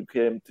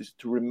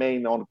to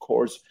remain on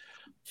course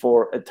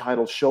for a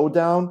title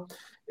showdown.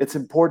 It's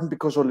important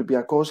because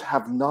Olympiacos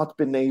have not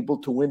been able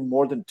to win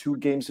more than 2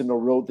 games in a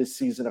row this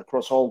season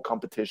across all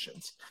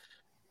competitions.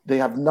 They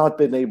have not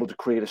been able to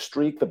create a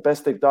streak. The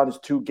best they've done is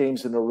 2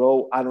 games in a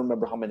row. I don't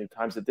remember how many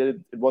times they did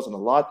it. It wasn't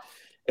a lot.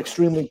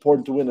 Extremely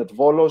important to win at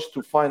Volos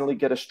to finally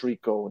get a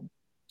streak going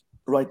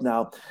right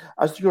now.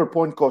 As to your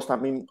point, Costa,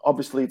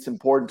 obviously it's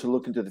important to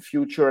look into the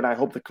future, and I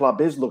hope the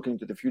club is looking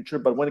into the future.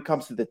 But when it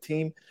comes to the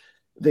team,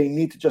 they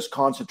need to just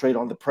concentrate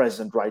on the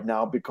present right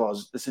now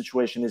because the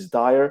situation is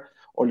dire.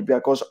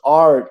 Olympiacos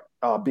are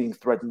being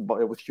threatened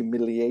with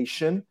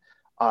humiliation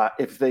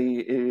if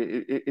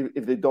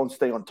they don't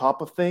stay on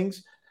top of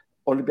things.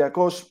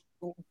 Olympiacos,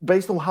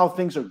 based on how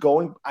things are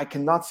going, I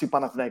cannot see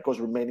Panathinaikos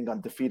remaining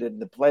undefeated in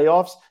the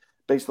playoffs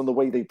based on the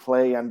way they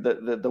play and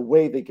the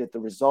way they get the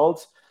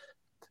results.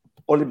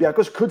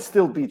 Olympiacos could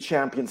still be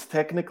champions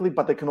technically,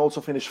 but they can also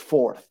finish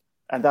 4th.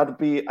 And that would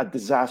be a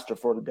disaster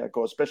for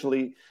Olympiacos,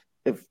 especially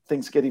if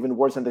things get even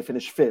worse and they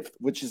finish 5th,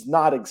 which is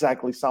not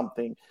exactly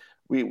something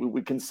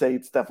we can say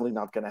it's definitely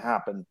not going to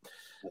happen.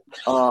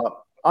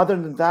 Other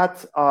than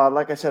that,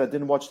 like I said, I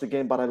didn't watch the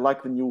game, but I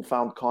like the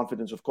newfound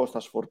confidence of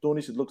Kostas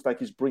Fortounis. It looks like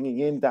he's bringing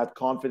in that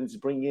confidence,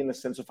 bringing in a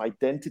sense of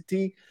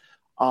identity,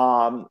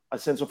 a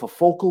sense of a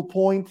focal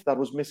point that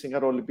was missing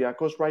at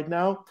Olympiacos right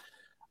now.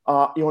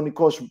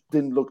 Ionikos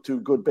didn't look too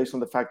good based on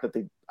the fact that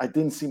I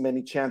didn't see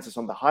many chances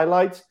on the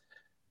highlights.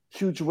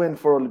 Huge win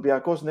for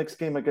Olympiacos. Next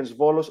game against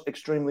Volos,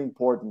 extremely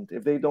important.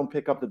 If they don't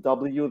pick up the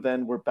W,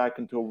 then we're back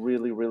into a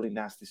really, really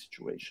nasty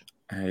situation.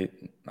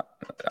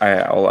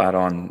 I'll add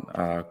on,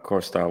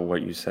 Costa,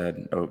 what you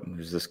said. Oh,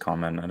 there's this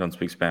comment. I don't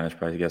speak Spanish,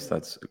 but I guess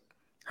that's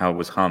how it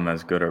was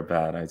as good or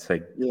bad. I'd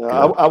say yeah,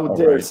 I would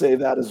dare say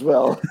that as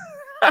well.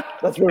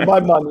 That's where my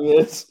money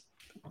is.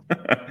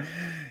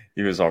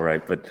 He was all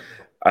right, but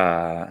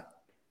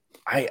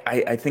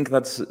I think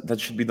that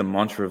should be the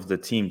mantra of the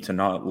team, to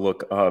not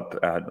look up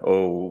at,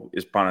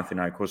 is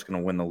Panathinaikos going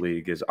to win the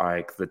league? Is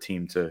AEK the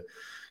team to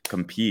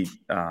compete?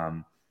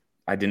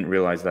 I didn't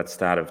realize that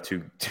stat of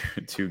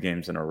two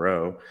games in a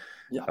row.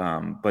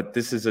 Yeah. But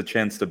this is a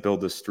chance to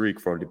build a streak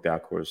for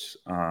Olympiacos.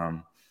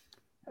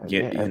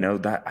 You know,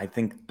 that I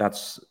think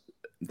that's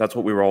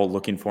what we were all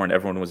looking for, and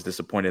everyone was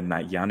disappointed in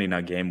that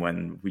Yanina game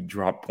when we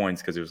dropped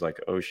points, because it was like,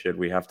 oh shit,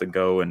 we have to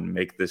go and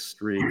make this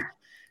streak.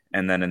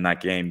 And then in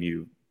that game,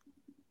 you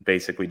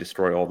basically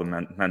destroy all the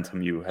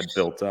momentum you had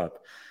built up.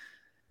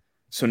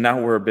 So now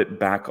we're a bit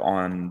back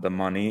on the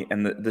money,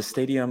 and the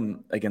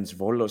stadium against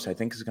Volos, I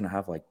think, is going to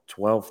have like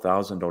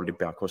 12,000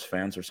 Olympiacos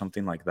fans or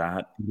something like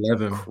that.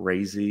 11.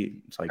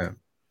 Crazy. It's like,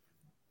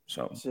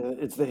 so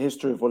it's the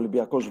history of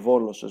Olympiacos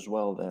Volos as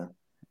well there.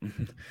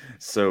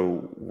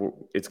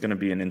 So it's going to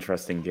be an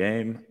interesting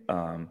game.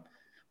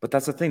 But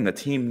that's the thing. The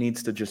team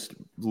needs to just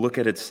look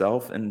at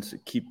itself and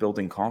keep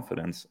building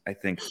confidence. I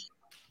think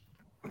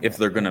if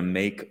they're going to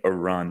make a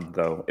run,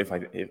 though, if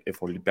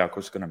Olympiacos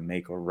is going to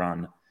make a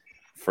run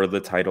for the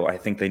title, I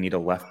think they need a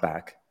left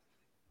back.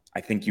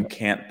 I think you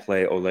can't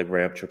play Oleg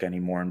Reabchuk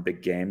anymore in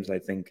big games. I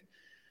think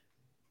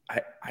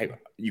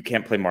you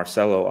can't play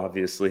Marcelo,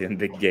 obviously, in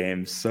big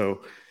games.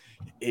 So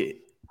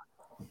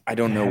I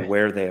don't know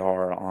where they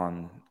are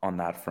on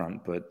that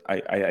front, but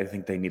I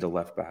think they need a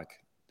left back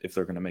if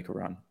they're going to make a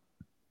run.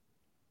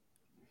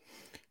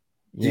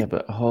 Yeah,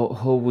 but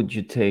how would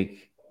you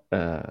take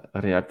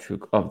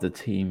Reabchuk of the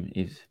team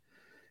if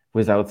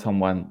without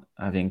someone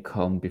having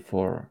come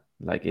before?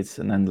 Like, it's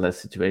an endless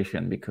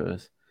situation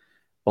because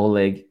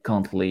Oleg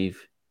can't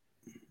leave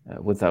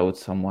without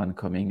someone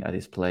coming at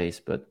his place.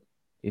 But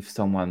if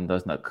someone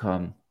does not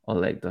come,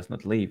 Oleg does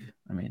not leave.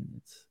 I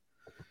mean,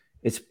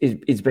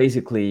 it's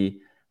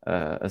basically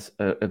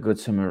a good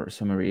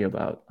summary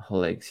about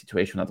Oleg's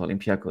situation at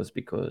Olympiacos,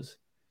 because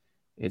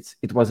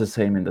it was the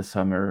same in the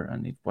summer,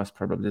 and it was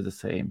probably the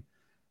same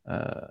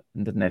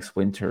in the next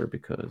winter,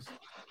 because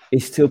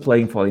he's still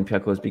playing for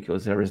Olympiacos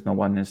because there is no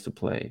one else to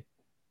play,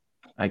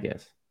 I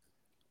guess.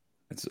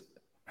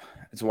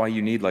 It's why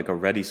you need like a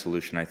ready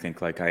solution. I think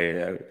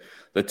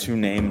the two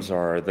names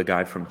are the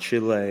guy from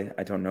Chile.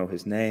 I don't know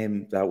his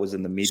name. That was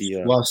in the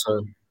media.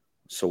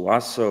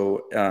 Sowaso.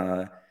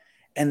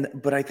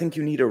 But I think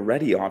you need a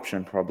ready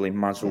option probably.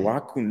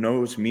 Masuaku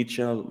knows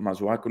Mitchell.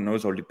 Masuaku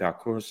knows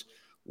Olympiacos.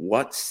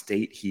 What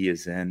state he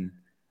is in,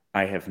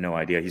 I have no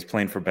idea. He's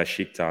playing for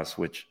Besiktas,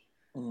 which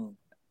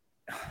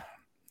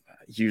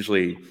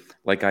usually,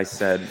 like I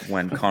said,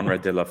 when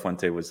Conrad de la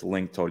Fuente was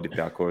linked to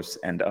Olympiacos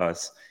and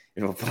us,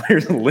 if a player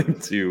is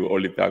linked to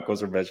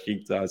Olympiacos or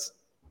Besiktas,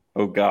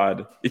 oh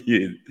God,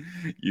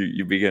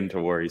 you begin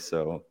to worry.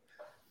 So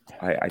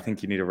I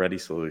think you need a ready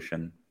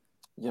solution.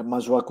 Yeah,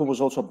 Masuaku was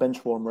also a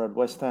bench warmer at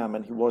West Ham,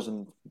 and he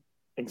wasn't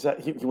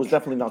exactly. He was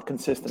definitely not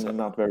consistent and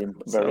not very.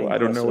 So I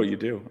don't know what you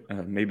do.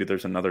 Maybe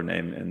there's another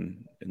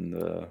name in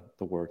the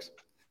works.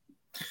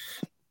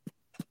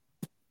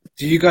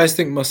 Do you guys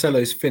think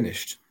Marcelo's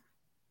finished?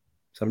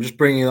 So I'm just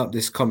bringing up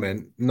this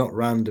comment, not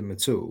random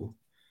at all,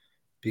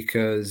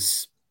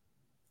 because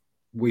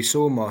we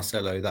saw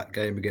Marcelo that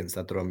game against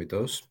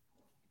Atromitos.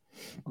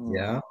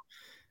 Yeah.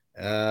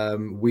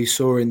 We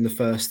saw in the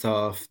first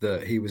half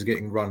that he was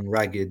getting run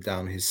ragged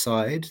down his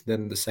side.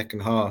 Then the second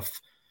half,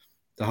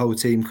 the whole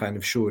team kind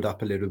of shored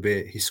up a little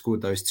bit. He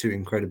scored those two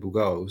incredible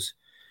goals.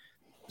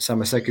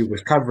 Samaseku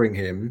was covering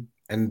him.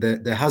 And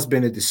there has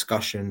been a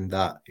discussion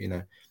that,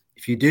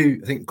 if you do,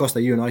 I think,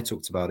 Costa, you and I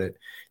talked about it.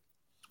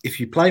 If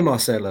you play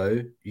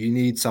Marcelo, you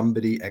need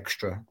somebody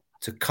extra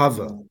to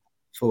cover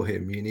for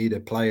him. You need a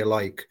player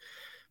like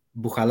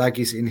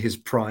Bouchalakis in his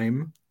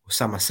prime, or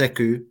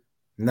Samaseku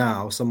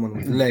now, someone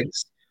with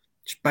legs,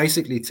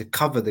 basically to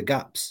cover the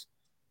gaps.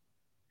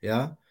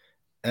 Yeah.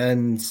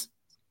 And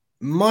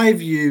my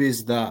view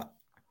is that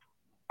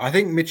I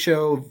think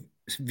Mitchell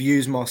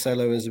views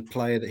Marcelo as a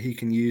player that he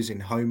can use in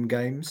home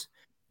games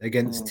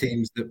against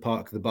teams that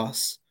park the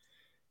bus.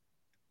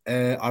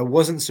 I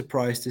wasn't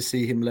surprised to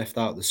see him left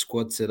out the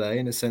squad today,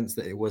 in a sense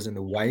that it was an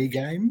away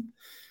game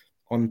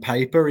on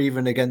paper,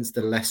 even against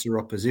the lesser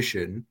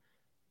opposition.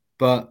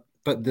 But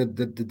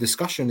the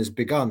discussion has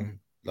begun,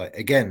 like,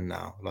 again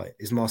now. Like,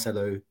 is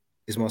Marcelo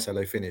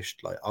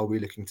finished? Like, are we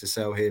looking to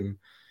sell him?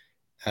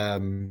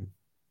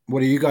 What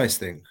do you guys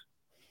think?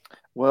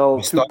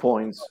 Well, 2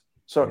 points.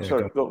 Sorry,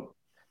 go.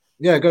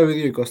 Yeah, go with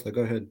you, Costa.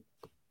 Go ahead.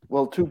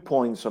 Well, 2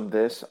 points on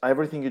this.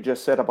 Everything you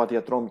just said about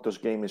the Atromitos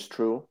game is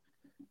true.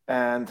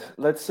 And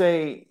let's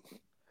say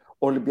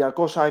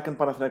Olympiacos, AEK, and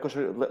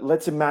Panathinaikos,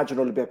 let's imagine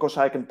Olympiacos,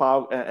 AEK, and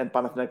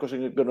Panathinaikos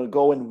are going to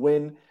go and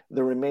win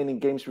the remaining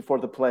games before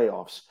the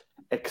playoffs.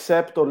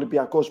 Except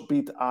Olympiacos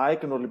beat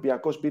AEK and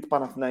Olympiacos beat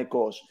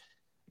Panathinaikos.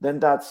 Then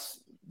that's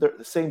the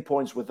same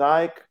points with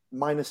AEK,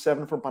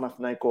 -7 from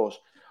Panathinaikos.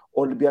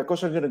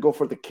 Olympiacos are going to go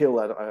for the kill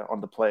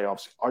on the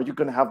playoffs. Are you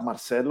going to have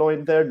Marcelo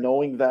in there,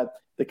 knowing that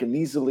they can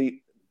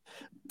easily,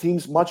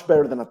 teams much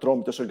better than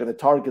Atromitos are going to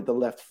target the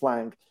left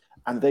flank,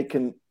 and they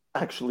can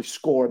actually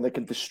score and they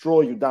can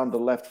destroy you down the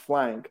left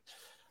flank?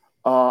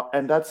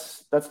 And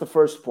that's the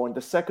first point.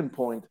 The second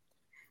point,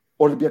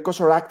 Olympiacos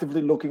are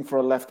actively looking for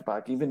a left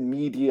back. Even the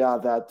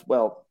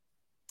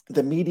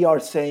media are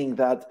saying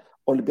that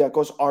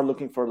Olympiacos are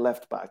looking for a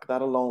left back.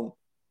 That alone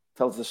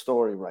tells the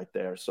story right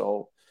there.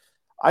 So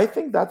I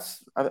think I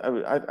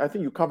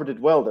think you covered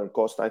it well there,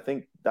 Costa. I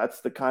think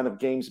that's the kind of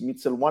games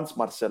Mitchell wants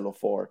Marcelo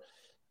for.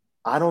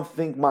 I don't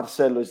think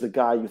Marcelo is the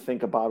guy you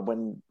think about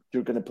when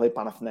you're going to play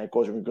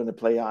Panathinaikos, or you're going to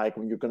play AEK,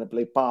 when you're going to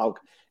play PAOK.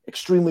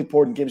 Extremely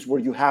important games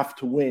where you have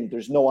to win.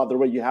 There's no other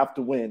way. You have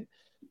to win.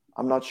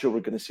 I'm not sure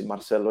we're going to see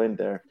Marcelo in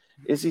there.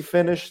 Is he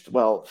finished?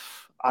 Well,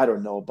 I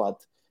don't know,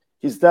 but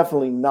he's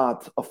definitely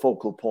not a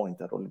focal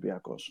point at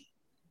Olympiacos.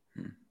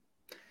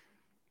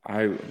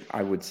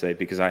 I would say,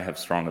 because I have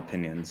strong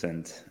opinions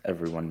and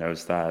everyone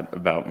knows that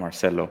about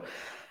Marcelo.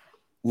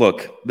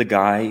 Look, the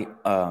guy,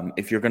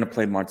 if you're going to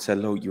play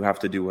Marcelo, you have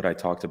to do what I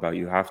talked about.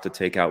 You have to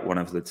take out one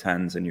of the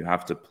 10s and you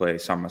have to play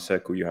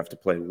Samaseku. You have to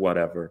play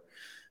whatever,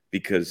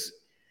 because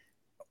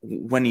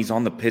when he's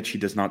on the pitch, he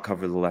does not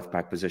cover the left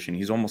back position.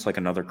 He's almost like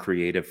another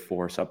creative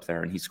force up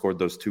there, and he scored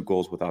those 2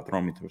 goals without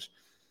Atromitos.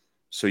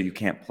 So you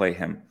can't play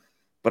him.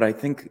 But I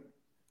think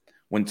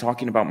when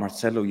talking about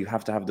Marcelo, you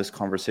have to have this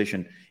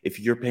conversation. If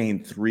you're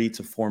paying 3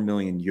 to 4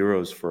 million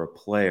euros for a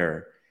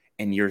player,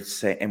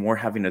 and we're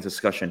having a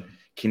discussion,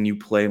 can you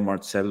play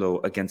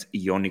Marcelo against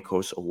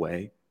Ionikos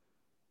away?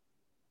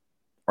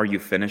 Are you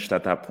finished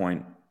at that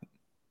point?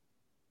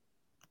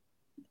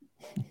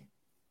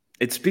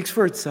 It speaks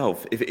for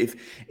itself.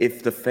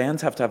 If the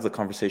fans have to have the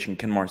conversation,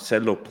 can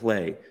Marcelo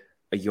play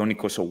a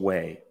Ionikos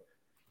away?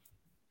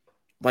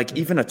 Like,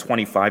 even a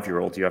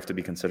 25-year-old, you have to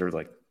be considered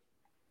like,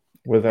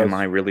 am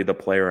I really the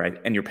player?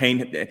 And you're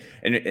paying,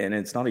 and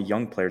it's not a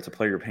young player, it's a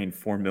player you're paying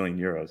 4 million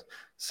euros.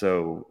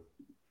 So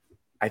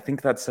I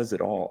think that says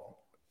it all.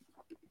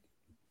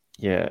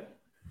 Yeah.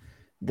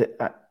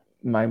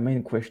 My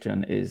main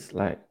question is,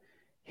 like,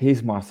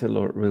 is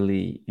Marcelo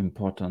really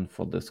important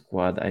for the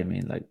squad? I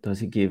mean, like, does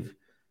he give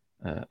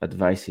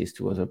advices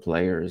to other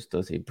players?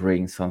 Does he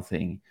bring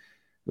something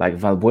like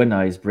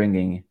Valbuena is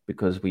bringing?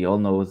 Because we all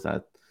know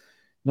that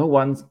no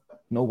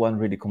one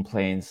really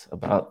complains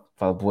about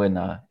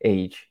Valbuena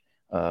age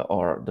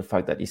or the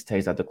fact that he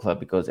stays at the club,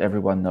 because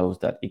everyone knows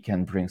that he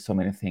can bring so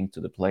many things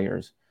to the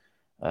players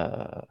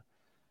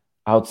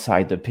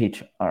outside the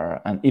pitch,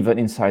 and even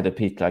inside the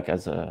pitch, like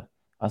as a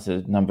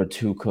number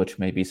 2 coach,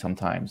 maybe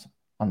sometimes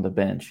on the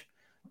bench.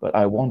 But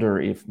I wonder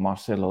if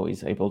Marcelo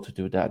is able to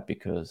do that,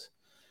 because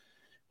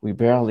we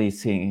barely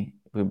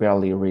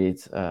read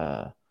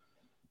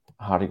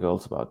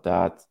articles about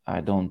that.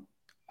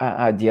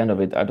 At the end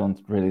of it, I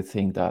don't really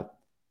think that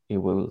it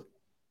will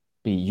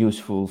be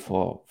useful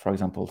for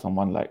example,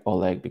 someone like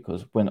Oleg,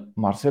 because when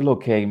Marcelo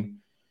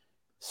came,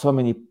 so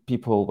many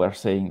people were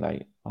saying,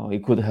 like, oh,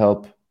 it could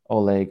help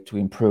Oleg to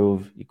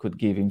improve. It could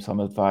give him some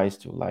advice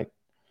to, like,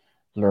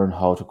 learn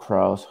how to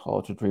cross,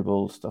 how to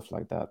dribble, stuff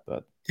like that.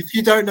 But if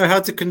you don't know how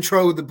to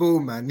control the ball,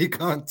 man, you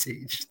can't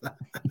teach that.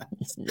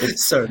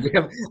 Sorry,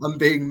 I'm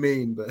being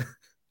mean, but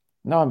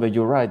no, but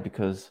you're right,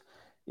 because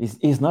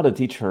he's not a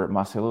teacher.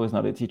 Marcelo is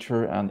not a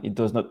teacher, and it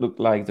does not look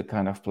like the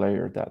kind of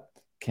player that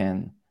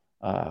can,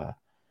 I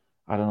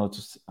don't know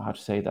how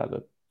to say that,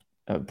 but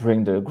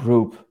bring the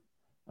group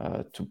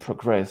to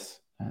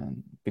progress,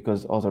 and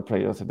because other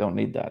players don't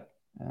need that.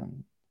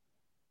 And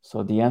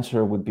so the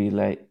answer would be,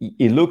 like,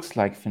 it looks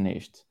like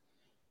finished.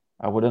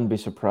 I wouldn't be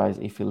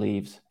surprised if he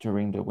leaves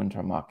during the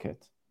winter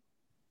market,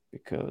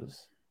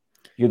 because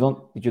you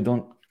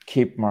don't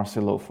keep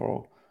Marcelo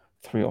for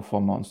 3 or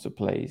 4 months to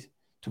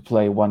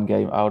play one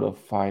game out of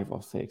 5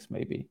 or 6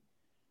 maybe.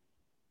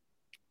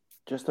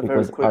 Just a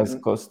because, very quick, as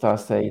Costa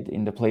said,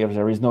 in the playoffs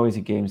there is no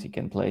easy games he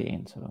can play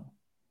in. So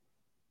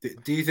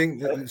do you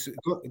think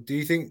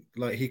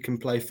like he can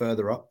play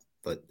further up?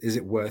 But is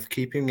it worth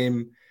keeping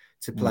him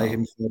to play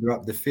him further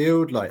up the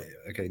field? Like,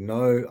 okay,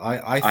 no,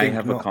 I think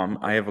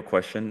I have a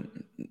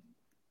question.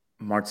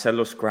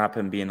 Marcelo scrap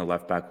him being a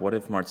left back. What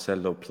if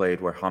Marcelo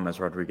played where James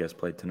Rodriguez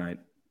played tonight?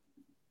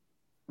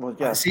 Well,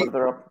 yeah,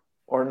 further up,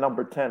 or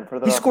number 10.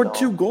 Further he up, scored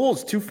 2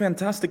 goals, 2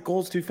 fantastic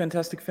goals, 2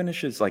 fantastic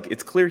finishes. Like,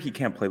 it's clear he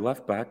can't play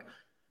left back.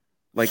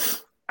 Like,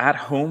 at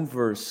home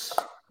versus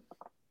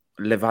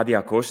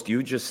Levadiakos,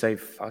 you just say,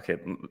 fuck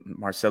it,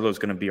 Marcelo's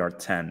going to be our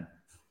 10.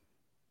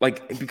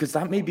 Like, because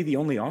that may be the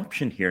only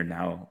option here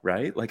now,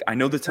 right? Like, I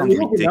know that sounds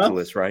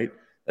ridiculous, right?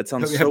 That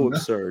sounds so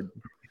absurd.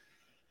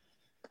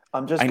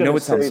 I'm just going to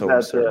say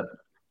that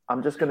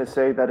I'm just going to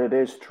say that it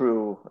is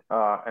true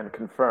and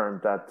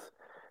confirmed that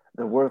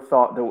the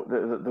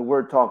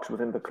word talks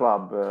within the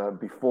club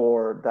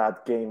before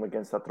that game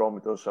against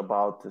Atromitos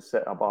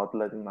about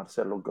letting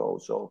Marcelo go.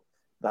 So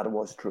that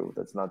was true.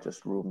 That's not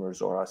just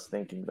rumors or us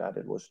thinking that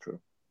it was true.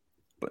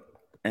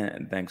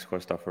 And thanks,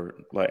 Costa, for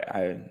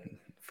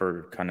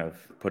kind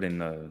of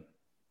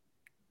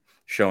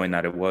showing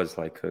that it was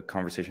like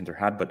conversations are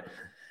had. But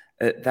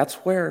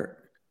that's what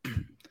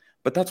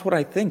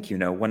I think.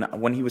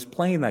 When he was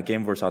playing that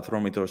game versus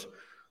Atromitos,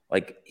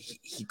 like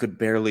he could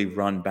barely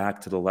run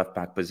back to the left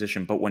back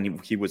position. But when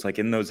he was like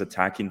in those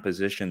attacking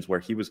positions where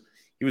he was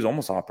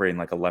almost operating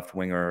like a left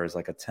winger or as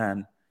like a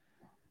 10.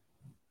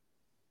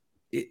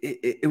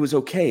 It was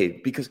okay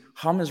because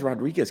James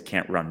Rodriguez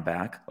can't run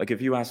back. Like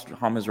if you asked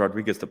James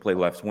Rodriguez to play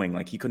left wing,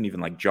 like he couldn't even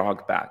like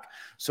jog back.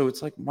 So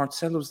it's like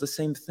Marcelo's the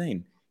same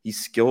thing.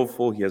 He's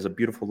skillful. He has a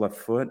beautiful left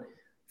foot.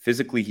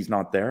 Physically, he's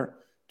not there.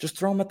 Just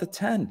throw him at the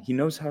 10. He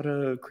knows how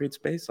to create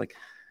space. Like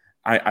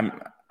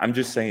I'm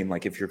just saying,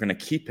 like if you're going to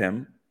keep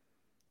him,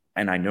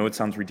 and I know it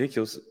sounds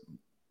ridiculous,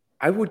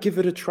 I would give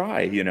it a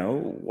try.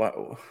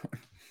 What?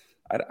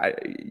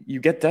 You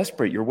get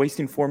desperate. You're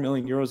wasting 4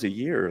 million euros a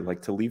year, like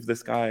to leave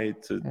this guy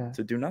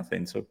to do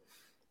nothing. So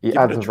he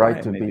has the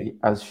right to be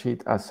as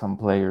shit as some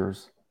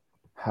players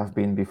have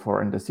been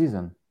before in the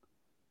season.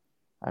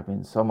 I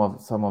mean, some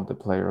of the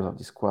players of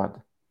the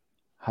squad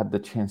had the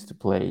chance to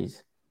play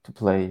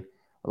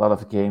a lot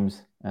of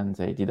games and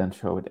they didn't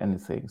show it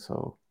anything.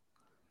 So,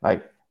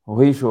 like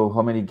Rijo,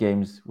 how many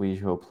games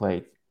Rijo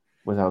played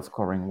without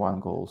scoring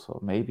 1 goal?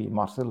 So maybe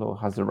Marcelo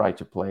has the right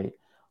to play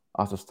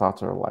as a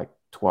starter like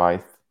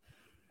twice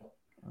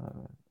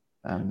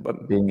and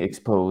being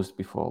exposed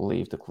before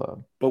leave the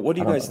club. But what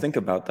do you guys think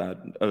about that?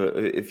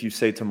 If you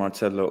say to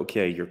Marcelo,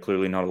 okay, you're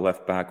clearly not a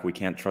left back, we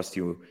can't trust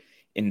you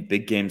in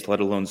big games,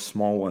 let alone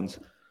small ones,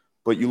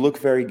 but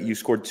you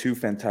scored 2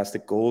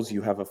 fantastic goals,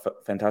 you have a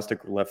fantastic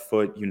left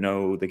foot, you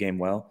know the game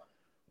well,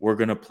 we're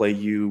going to play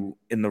you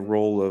in the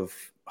role of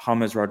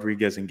James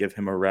Rodriguez and give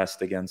him a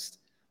rest against,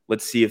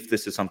 let's see if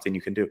this is something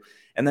you can do.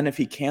 And then if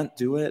he can't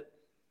do it,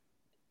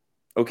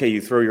 okay,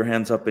 you throw your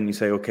hands up and you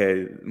say,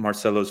 okay,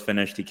 Marcelo's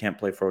finished. He can't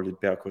play for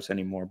Olympiacos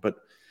anymore. But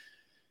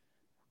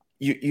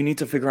you need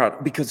to figure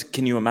out, because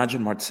can you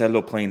imagine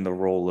Marcelo playing the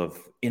role of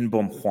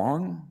Inbom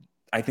Huang?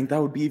 I think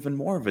that would be even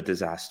more of a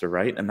disaster,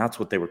 right? And that's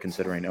what they were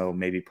considering. Oh,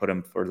 maybe put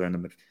him further in the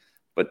middle.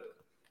 But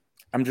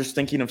I'm just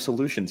thinking of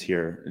solutions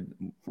here.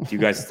 Do you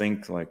guys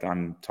think like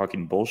I'm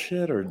talking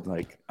bullshit or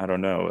like, I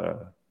don't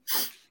know.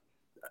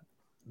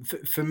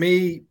 For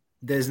me,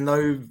 there's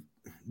no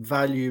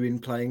value in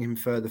playing him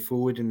further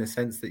forward in the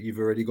sense that you've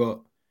already got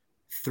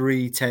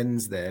 3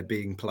 10s there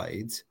being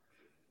played.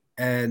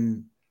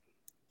 And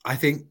I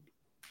think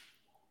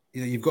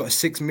you've got a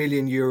 €6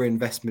 million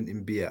investment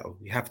in BL.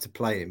 You have to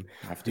play him.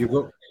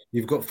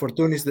 You've got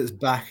Fortunis that's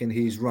back and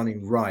he's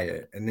running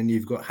riot. And then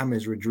you've got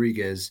James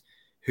Rodriguez,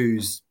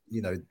 who's,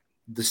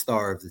 the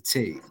star of the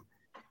team.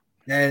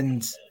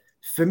 And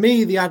for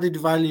me, the added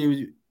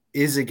value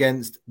is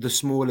against the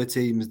smaller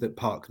teams that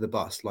park the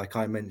bus, like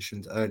I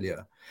mentioned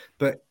earlier.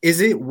 But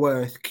is it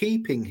worth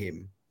keeping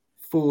him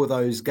for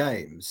those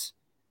games?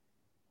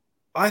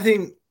 I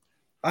think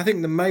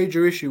the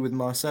major issue with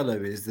Marcelo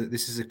is that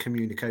this is a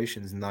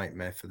communications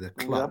nightmare for the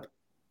club. Yep,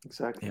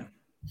 exactly.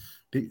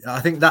 Yeah. I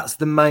think that's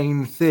the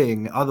main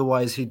thing.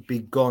 Otherwise, he'd be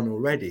gone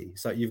already.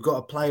 So you've got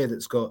a player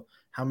that's got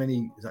how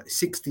many, like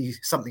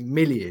 60-something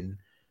million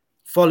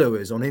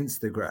followers on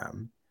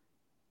Instagram.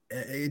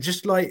 It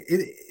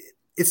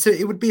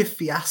would be a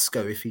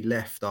fiasco if he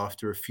left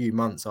after a few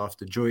months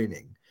after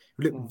joining. It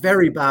would look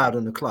very bad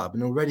on the club.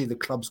 And already the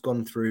club's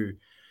gone through,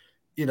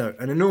 an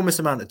enormous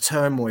amount of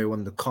turmoil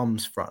on the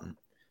comms front.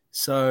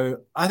 So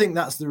I think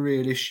that's the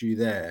real issue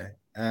there.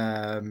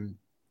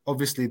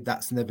 Obviously,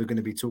 that's never going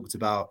to be talked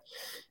about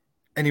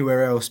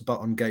anywhere else but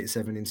on Gate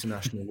 7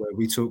 International, where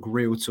we talk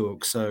real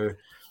talk. So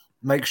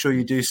make sure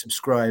you do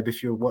subscribe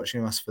if you're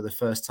watching us for the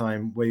first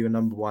time. We're your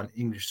 #1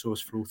 English source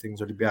for all things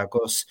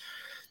Olympiacos.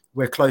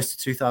 We're close to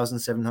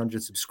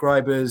 2,700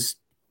 subscribers.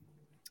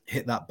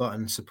 Hit that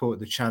button, support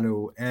the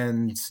channel.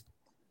 And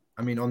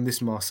I mean, on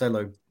this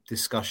Marcelo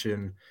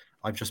discussion,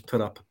 I've just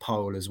put up a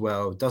poll as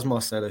well. Does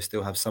Marcelo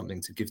still have something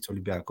to give to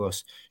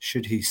Olympiacos?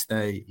 Should he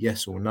stay?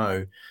 Yes or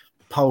no?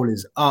 The poll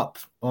is up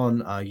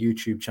on our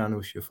YouTube channel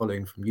if you're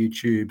following from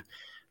YouTube.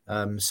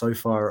 So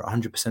far,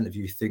 100% of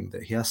you think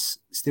that he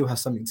still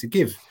has something to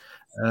give.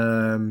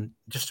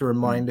 Just a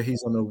reminder,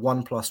 he's on a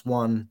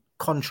 1+1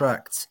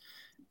 contract.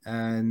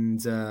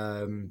 And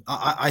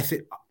I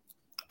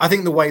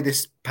think the way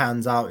this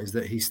pans out is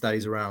that he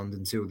stays around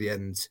until the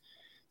end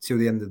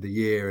of the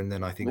year, and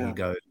then I think he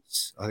goes.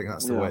 I think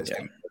that's the way it's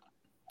going.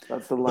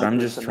 That's the. But I'm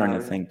just trying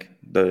to think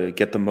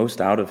get the most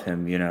out of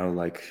him,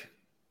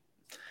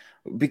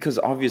 because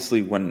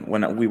obviously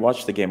when we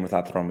watched the game with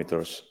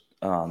Atromitos,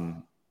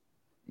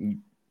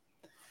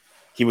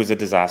 he was a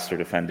disaster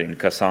defending.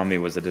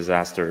 Kasami was a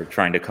disaster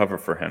trying to cover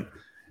for him.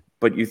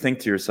 But you think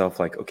to yourself,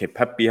 like, okay,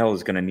 Pep Biel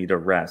is going to need a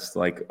rest.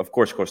 Like, of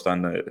course,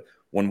 Costa,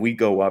 when we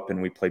go up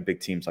and we play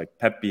big teams like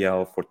Pep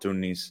Biel,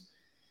 Fortunis,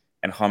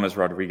 and James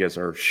Rodriguez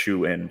are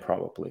shoe-in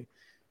probably.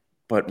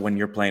 But when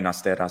you're playing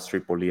Asteras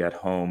Tripoli at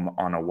home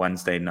on a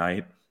Wednesday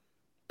night,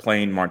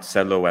 playing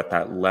Marcelo at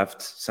that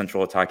left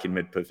central attacking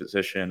mid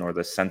position or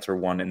the center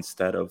one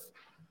instead of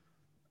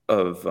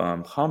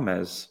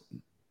James,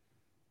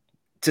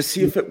 to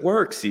see if it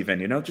works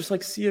even, just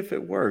like see if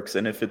it works.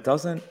 And if it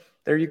doesn't,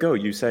 there you go.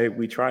 You say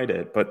we tried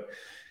it. But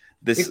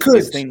this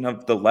thing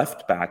of the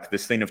left back,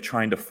 this thing of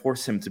trying to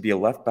force him to be a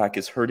left back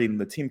is hurting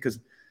the team because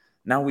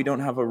now we don't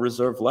have a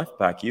reserve left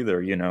back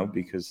either,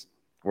 because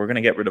we're going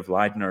to get rid of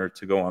Leitner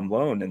to go on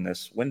loan in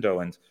this window.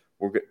 And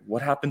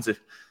what happens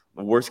if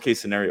the worst case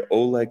scenario,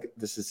 Oleg,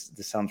 this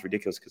sounds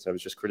ridiculous because I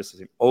was just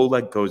criticizing,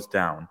 Oleg goes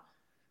down.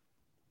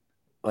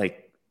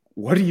 Like,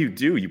 what do?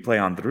 You play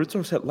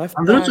Andrúzos at left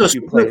back.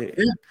 You play.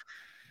 Yeah.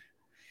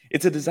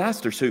 It's a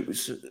disaster. So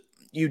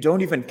you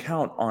don't even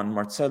count on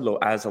Marcelo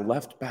as a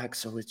left back.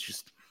 So it's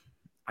just,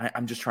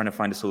 I'm just trying to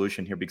find a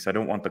solution here because I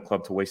don't want the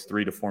club to waste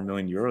 3 to 4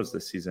 million euros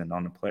this season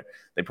on a player.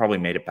 They probably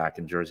made it back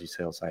in jersey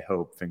sales. I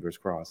hope, fingers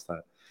crossed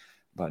that.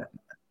 But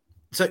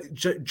so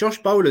Josh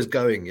Bowler's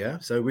going, yeah.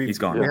 So he's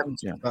gone.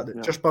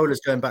 Josh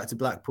Bowler's going back to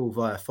Blackpool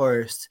via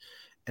Forest.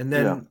 And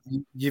then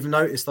you've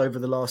noticed over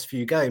the last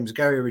few games,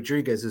 Gary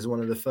Rodriguez is one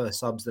of the first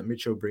subs that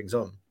Mitchell brings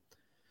on.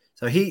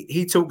 So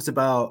he talks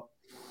about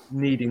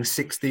needing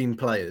 16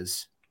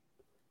 players.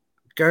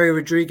 Gary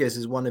Rodriguez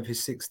is one of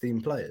his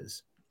 16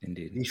 players.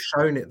 Indeed. He's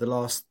shown it the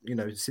last,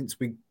 since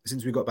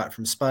we got back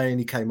from Spain.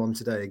 He came on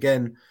today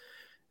again.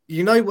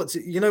 You know what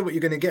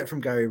you're going to get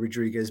from Gary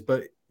Rodriguez,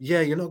 but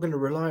yeah, you're not going to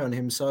rely on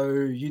him. So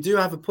you do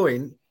have a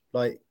point.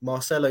 Like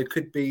Marcelo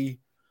could be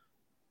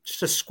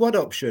just a squad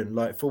option,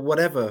 like for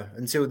whatever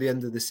until the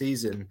end of the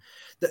season.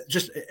 That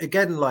just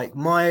again, like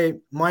my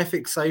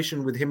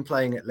fixation with him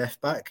playing at left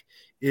back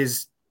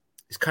is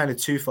kind of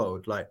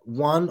twofold. Like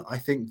one, I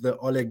think that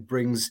Oleg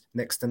brings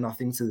next to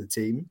nothing to the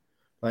team,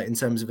 like in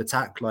terms of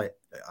attack. Like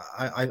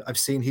I've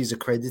seen he's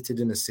accredited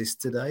in assists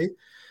today,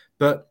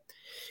 but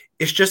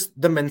it's just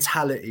the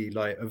mentality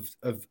like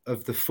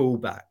of the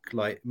fullback.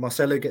 Like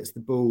Marcelo gets the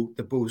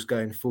ball's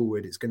going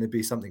forward. It's going to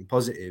be something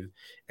positive.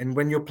 And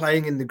when you're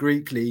playing in the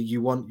Greek league,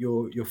 you want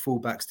your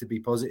fullbacks to be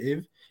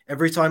positive.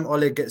 Every time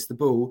Oleg gets the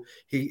ball,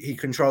 he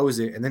controls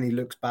it and then he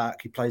looks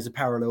back. He plays a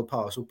parallel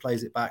pass or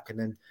plays it back and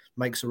then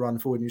makes a run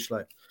forward. And you're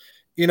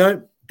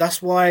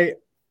just like,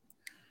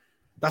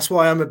 that's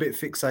why I'm a bit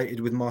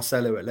fixated with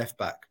Marcelo at left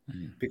back,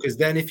 because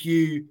then if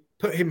you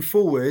put him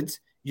forward,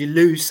 you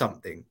lose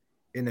something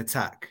in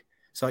attack.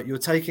 So you're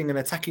taking an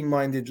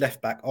attacking-minded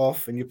left-back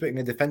off and you're putting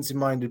a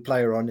defensive-minded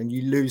player on and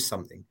you lose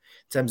something in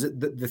terms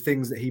of the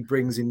things that he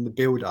brings in the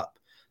build-up.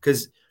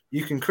 Because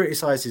you can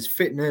criticize his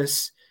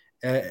fitness.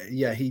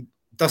 He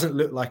doesn't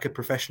look like a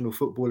professional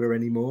footballer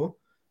anymore.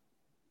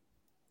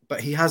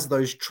 But he has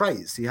those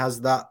traits. He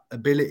has that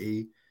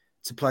ability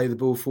to play the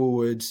ball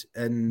forward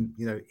and,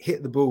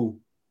 hit the ball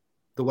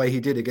the way he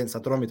did against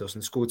Atromitos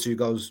and score 2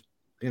 goals,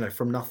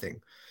 from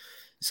nothing.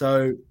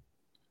 So...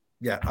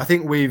 yeah, I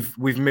think we've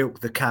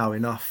milked the cow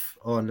enough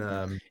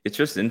on. It's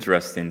just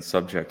interesting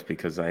subject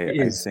because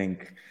I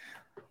think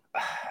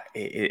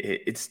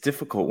it's a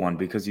difficult one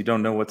because you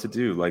don't know what to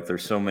do. Like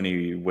there's so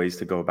many ways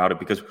to go about it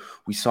because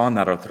we saw in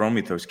that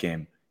Atromitos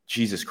game,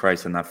 Jesus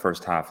Christ, in that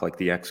first half, like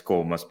the X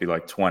goal must be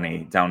like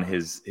 20 down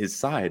his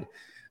side.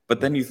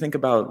 But then you think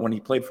about when he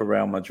played for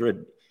Real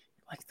Madrid,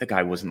 like the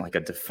guy wasn't like a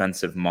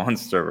defensive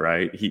monster,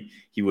 right?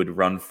 He would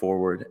run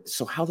forward.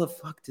 So how the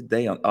fuck did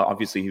they?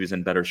 Obviously, he was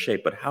in better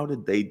shape, but how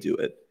did they do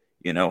it?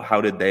 How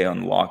did they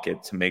unlock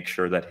it to make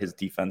sure that his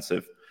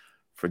defensive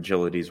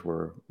fragilities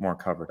were more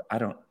covered? I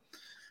don't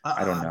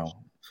know.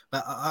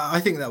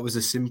 I think that was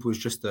as simple as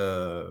just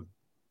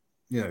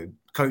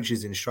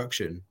coach's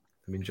instruction.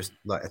 I mean, just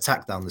like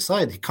attack down the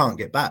side. He can't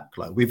get back.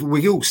 Like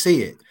we all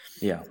see it.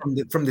 Yeah.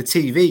 From the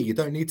TV, you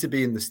don't need to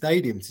be in the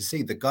stadium to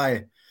see the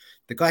guy.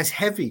 The guy's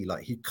heavy,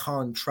 like he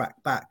can't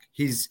track back.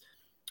 This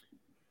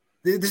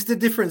is the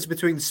difference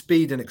between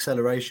speed and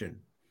acceleration,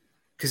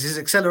 because his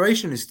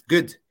acceleration is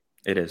good.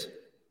 It is.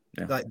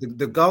 Yeah. Like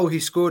the goal he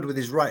scored with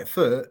his right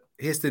foot,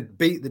 he has to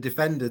beat the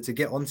defender to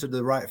get onto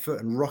the right foot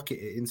and rocket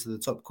it into the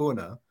top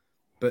corner.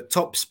 But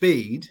top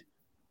speed,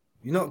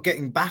 you're not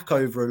getting back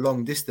over a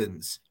long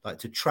distance, like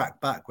to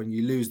track back when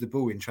you lose the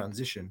ball in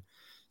transition.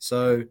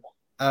 So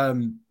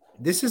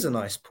this is a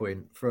nice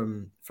point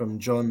from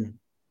John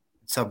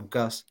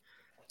Sabukas.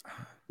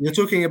 You're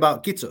talking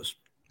about Kitsos.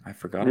 I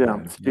forgot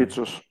about him.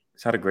 Kitsos.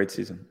 He's had a great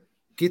season.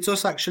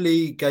 Kitsos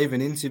actually gave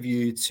an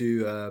interview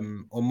to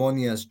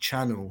Omonia's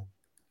channel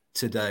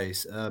today.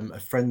 A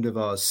friend of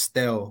ours,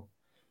 Stel,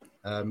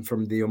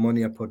 from the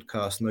Omonia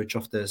podcast, No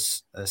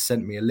Choftes,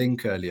 sent me a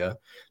link earlier.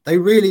 They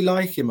really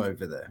like him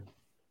over there.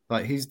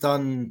 Like he's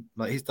done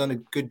a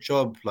good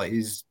job. Like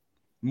he's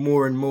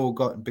more and more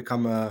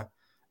become a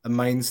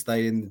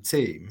mainstay in the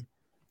team.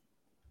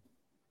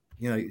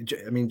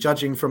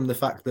 Judging from the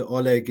fact that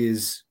Oleg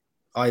is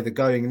either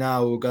going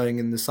now or going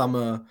in the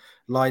summer.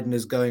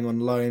 Leidner's going on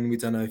loan. We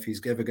don't know if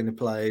he's ever going to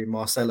play.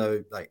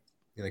 Marcelo,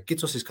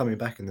 Gitos is coming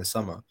back in the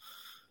summer.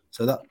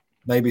 So that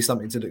may be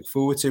something to look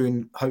forward to,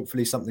 and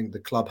hopefully something the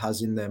club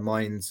has in their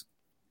minds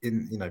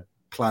in,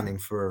 planning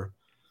for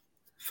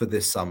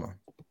this summer.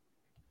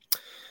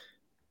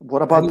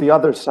 What about the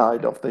other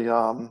side of the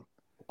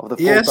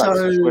fullback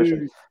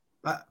situation?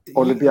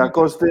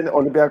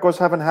 Olympiacos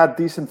haven't had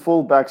decent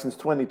fullbacks since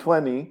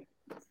 2020,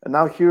 and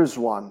now here's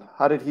one.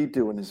 How did he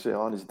do on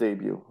his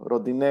debut?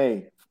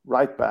 Rodinei,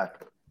 right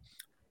back.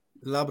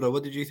 Labra,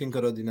 what did you think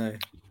of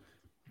Rodinei?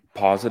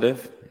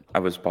 Positive. I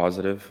was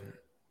positive.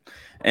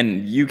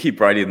 And you keep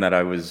writing that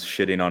I was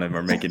shitting on him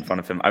or making fun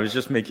of him. I was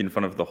just making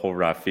fun of the whole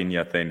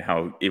Rafinha thing,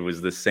 how it was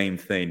the same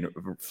thing.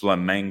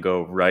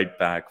 Flamengo, right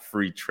back,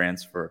 free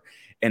transfer.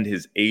 And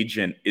his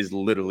agent is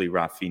literally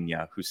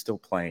Rafinha, who's still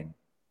playing.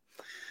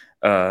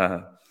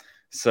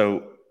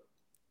 So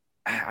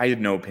I had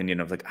no opinion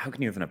of, how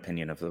can you have an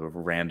opinion of the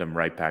random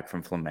right back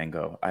from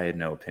Flamengo? I had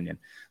no opinion.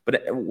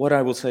 But what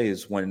I will say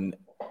is when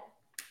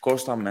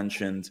Costa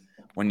mentioned,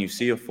 when you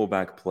see a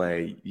fullback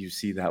play, you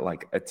see that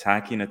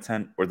attacking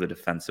intent or the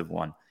defensive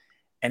one.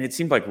 And it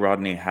seemed like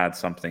Rodney had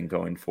something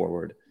going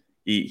forward.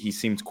 He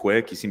seemed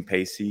quick. He seemed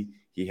pacey.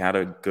 He had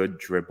a good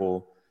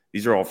dribble.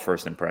 These are all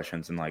first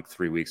impressions in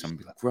 3 weeks. I'm going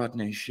to be like,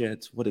 Rodney,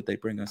 shit, what did they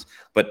bring us?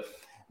 But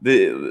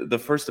the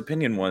first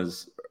opinion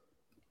was,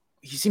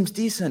 he seems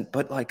decent,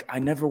 but I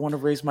never want to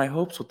raise my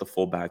hopes with the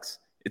fullbacks.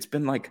 It's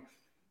been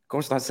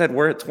Costa said,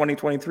 we're at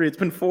 2023. It's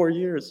been 4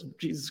 years.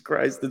 Jesus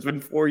Christ, it's been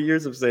 4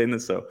 years of saying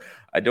this. So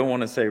I don't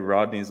want to say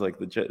Rodney's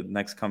the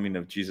next coming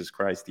of Jesus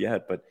Christ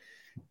yet, but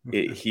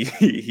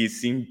he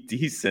seemed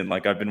decent.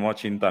 I've been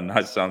watching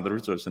Thanasis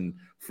Androutsos and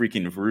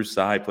freaking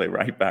Vrusai play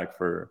right back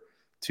for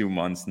 2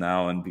 months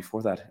now. And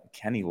before that,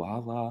 Kenny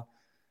Lala,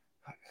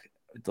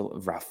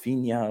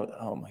 Rafinha.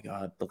 Oh my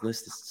God, the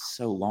list is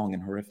so long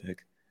and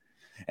horrific.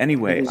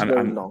 Anyway,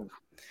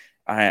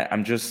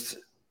 I'm just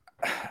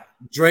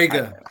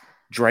Drager.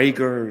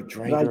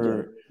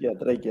 Drager. Yeah,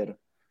 Drager.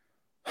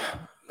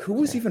 Who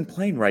was even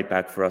playing right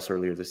back for us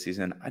earlier this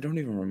season? I don't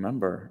even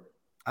remember.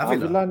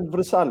 Avila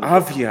Vrsaljko.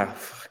 Avia.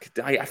 Fuck,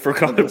 I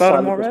forgot about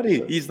him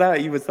already.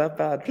 He was that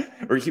bad.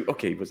 Or he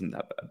wasn't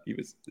that bad.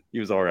 He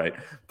was all right.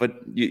 But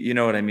you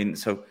know what I mean?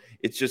 So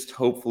it's just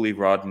hopefully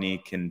Rodney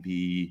can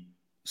be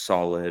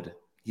solid.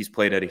 He's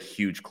played at a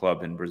huge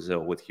club in Brazil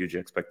with huge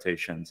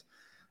expectations.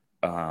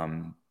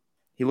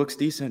 He looks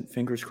decent.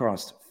 Fingers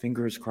crossed.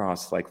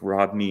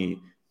 Rodney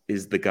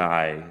is the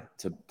guy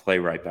to play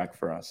right back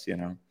for us,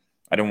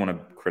 I don't want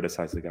to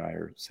criticize the guy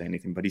or say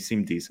anything, but he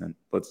seemed decent.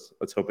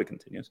 Let's hope it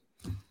continues.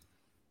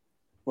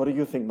 What do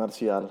you think,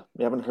 Marcial?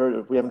 We haven't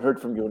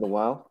heard from you in a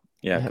while.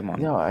 Yeah, come on.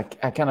 No, I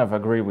kind of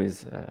agree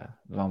with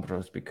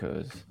Lambros,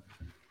 because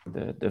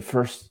the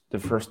first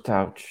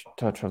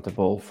touch of the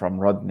ball from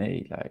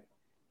Rodney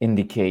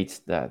indicates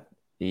that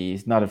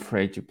he's not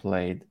afraid to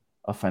play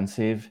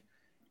offensive.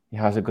 He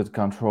has a good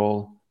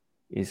control.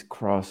 His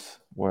cross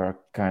were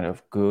kind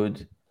of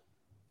good.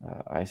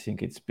 I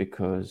think it's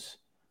because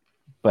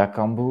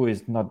Bakambu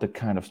is not the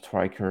kind of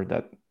striker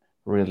that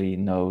really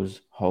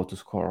knows how to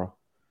score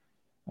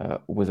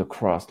with a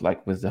cross,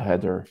 with the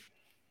header.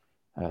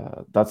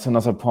 That's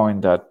another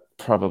point that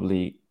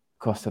probably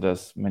costed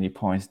us many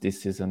points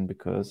this season,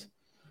 because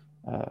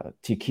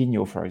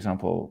Tiquinho, for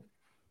example,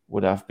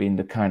 would have been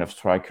the kind of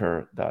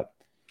striker that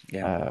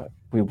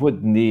we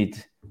would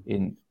need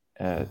in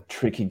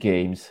tricky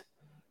games.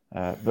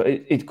 But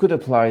it could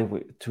apply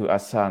to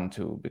Hassan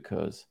too,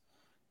 because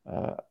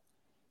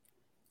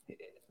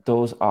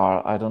those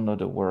are, I don't know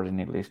the word in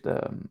English,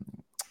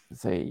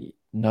 they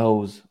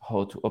knows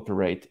how to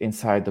operate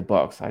inside the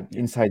box,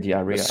 inside the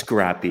area. The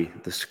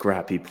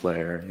scrappy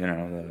player,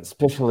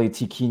 Especially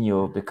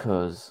Tiquinho,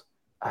 because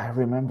I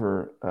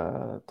remember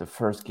the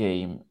first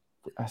game,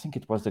 I think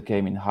it was the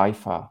game in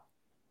Haifa.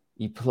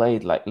 He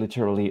played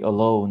literally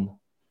alone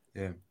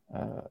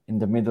in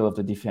the middle of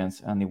the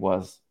defense, and he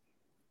was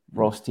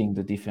roasting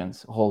the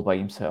defense all by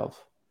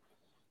himself.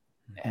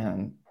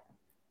 And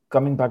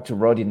coming back to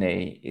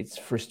Rodinei, it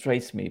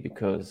frustrates me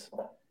because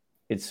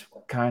it's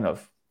kind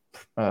of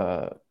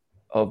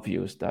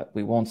obvious that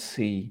we won't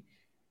see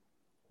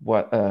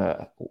what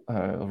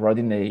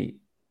Rodinei,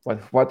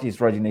 what is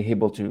Rodinei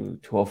able to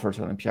offer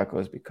to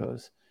Olympiacos,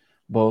 because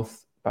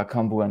both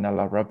Bakambu and El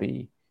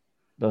Arabi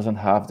doesn't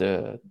have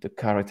the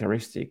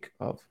characteristic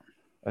of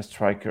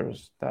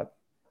strikers that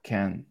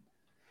can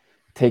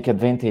take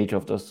advantage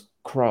of those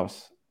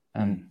cross.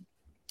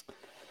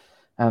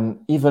 And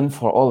even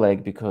for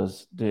Oleg,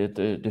 because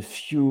the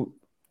few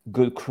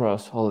good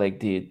cross Oleg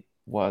did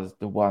was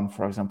the one,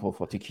 for example,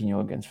 for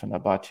Tiquinho against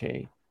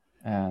Fenerbahce.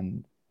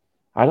 And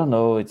I don't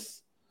know,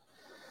 it's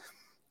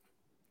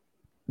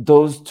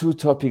those two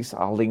topics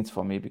are linked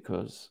for me,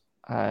 because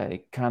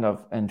I kind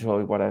of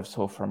enjoy what I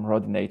saw from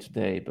Rodinei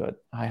today,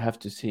 but I have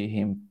to see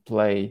him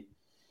play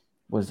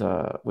with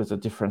a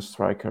different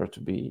striker to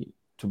be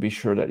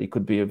sure that he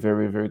could be a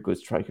very, very good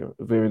striker,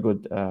 a very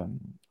good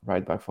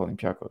right back for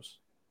Olympiacos.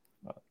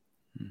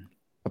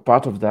 A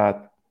part of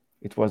that,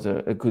 it was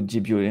a good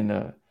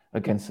debut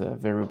against a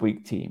very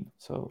weak team.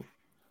 So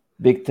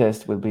big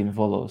test will be in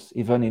Volos,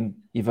 even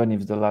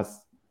if the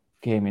last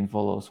game in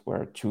Volos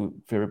were 2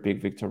 very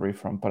big victory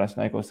from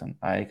Panathinaikos and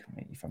AEK,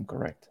 if I'm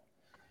correct.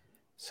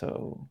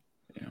 So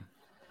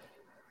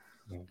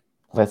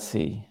let's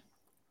see.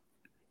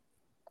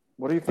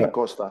 What do you think,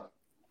 Costa?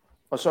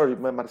 Oh, sorry,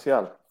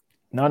 Marcial.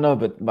 No,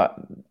 but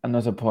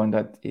another point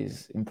that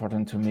is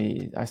important to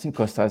me, I think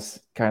Costas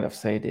kind of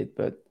said it,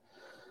 but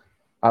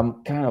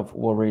I'm kind of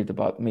worried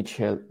about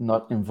Mitchell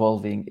not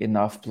involving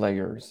enough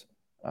players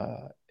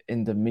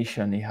in the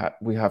mission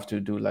we have to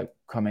do, like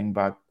coming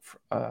back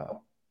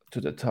to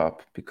the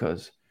top,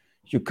 because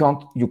you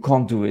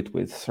can't do it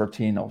with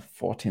 13 or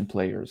 14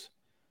 players.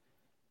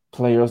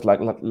 Players like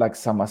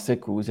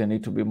Samaseku, they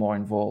need to be more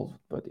involved,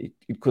 but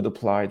it could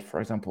apply, for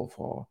example,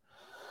 for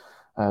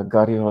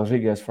Gary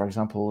Rodriguez, for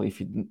example, if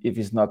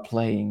he's not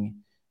playing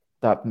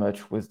that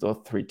much with those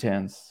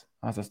 310s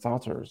as a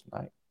starters.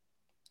 Like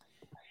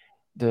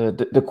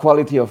the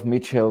quality of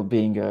Mitchell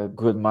being a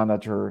good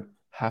manager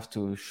have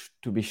to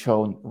be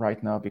shown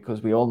right now,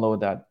 because we all know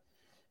that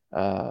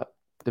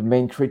the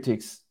main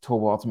critics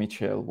towards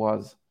Mitchell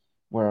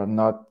were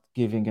not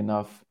giving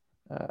enough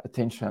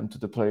attention to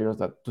the players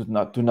that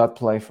do not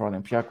play for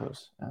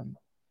Olympiacos, and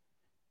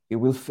he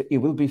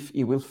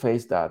will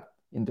face that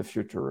in the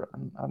future,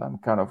 and I'm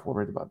kind of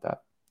worried about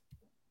that.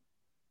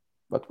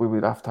 But we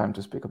will have time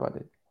to speak about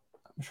it,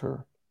 I'm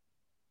sure.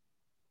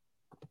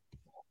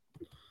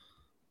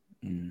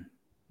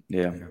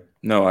 Yeah.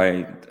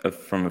 No,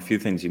 from a few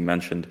things you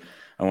mentioned,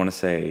 I want to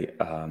say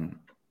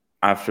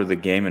after the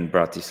game in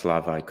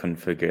Bratislava, I couldn't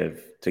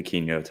forgive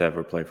Tiquinho to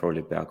ever play for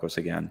Olympiacos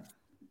again.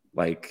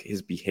 Like,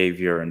 his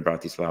behavior in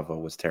Bratislava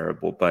was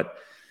terrible. But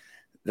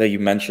that you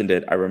mentioned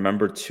it, I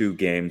remember 2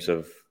 games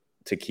of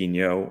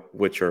Tiquinho,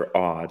 which are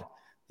odd.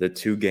 The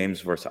 2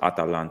 games versus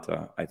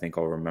Atalanta, I think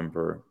I'll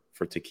remember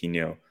for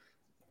Tiquinho.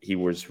 He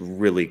was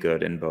really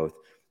good in both.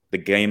 The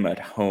game at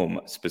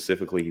home,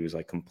 specifically, he was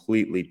like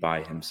completely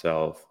by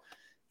himself,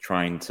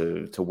 trying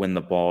to win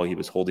the ball. He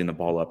was holding the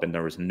ball up and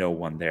there was no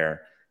one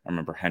there. I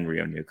remember Henry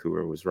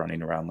Onyekuru was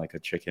running around like a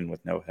chicken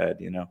with no head,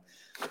 you know.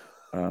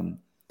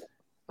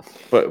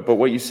 But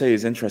what you say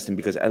is interesting,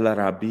 because El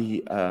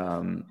Arabi,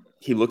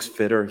 he looks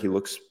fitter, he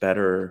looks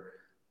better,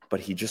 but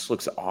he just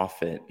looks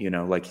off it, you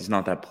know, like he's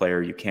not that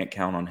player. You can't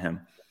count on him.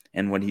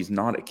 And when he's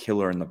not a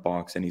killer in the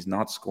box and he's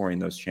not scoring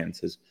those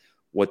chances,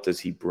 what does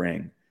he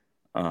bring?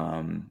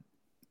 And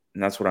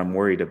that's what I'm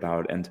worried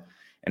about. And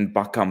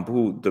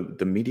Bakambu,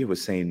 the media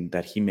was saying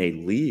that he may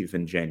leave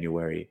in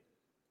January,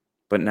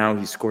 but now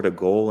he scored a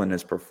goal and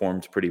has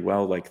performed pretty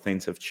well. Like,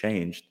 things have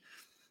changed.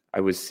 I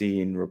was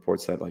seeing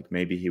reports that like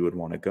maybe he would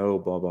want to go,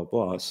 blah, blah,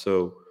 blah.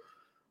 So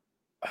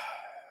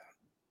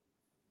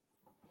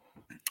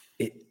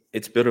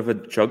it's a bit of a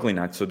juggling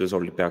act. So does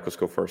Olympiacos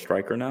go for a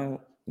striker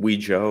now?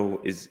 Joe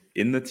is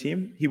in the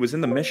team. He was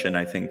in the mission,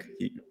 I think,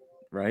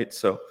 right?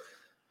 So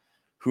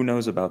who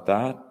knows about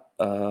that?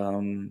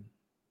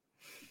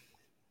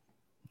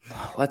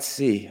 Let's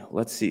see.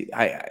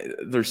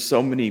 There's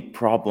so many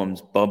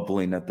problems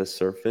bubbling at the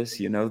surface,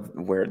 you know,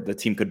 where the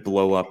team could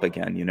blow up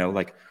again, you know,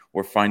 like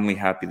we're finally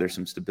happy. There's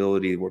some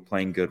stability. We're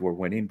playing good. We're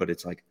winning. But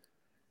it's like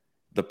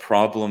the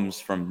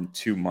problems from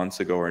 2 months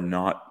ago are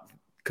not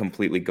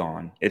completely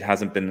gone. It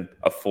hasn't been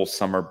a full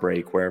summer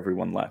break where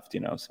everyone left,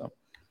 you know, so.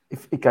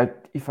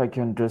 If I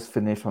can just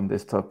finish on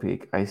this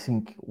topic, I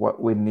think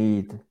what we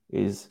need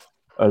is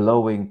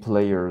allowing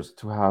players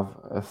to have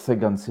a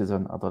second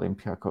season at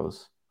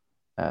Olympiacos.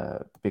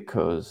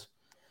 Because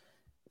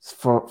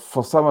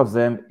for some of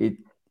them,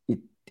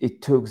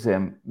 it took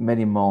them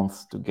many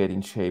months to get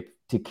in shape.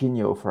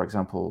 Tiquinho, for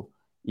example,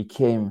 he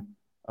came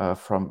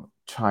from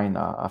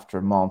China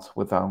after months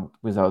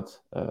without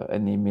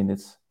any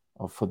minutes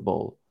of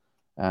football.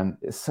 And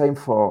same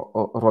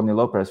for Ronnie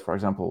Lopez, for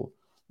example.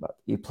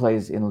 He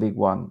plays in League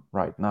One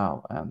right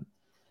now. And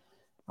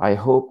I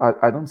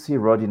don't see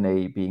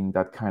Rodinei being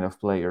that kind of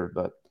player,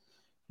 but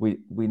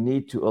we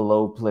need to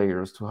allow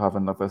players to have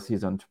another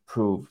season to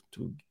prove,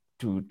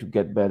 to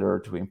get better,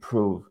 to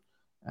improve.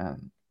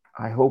 And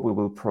I hope we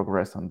will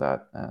progress on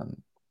that.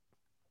 And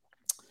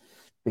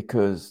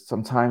because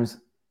sometimes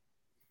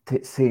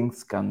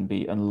things can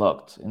be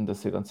unlocked in the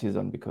second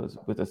season, because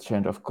with a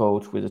change of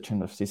coach, with a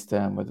change of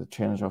system, with a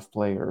change of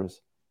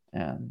players,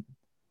 and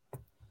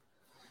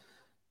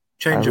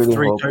change of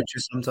 3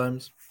 coaches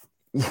sometimes.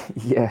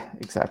 Yeah,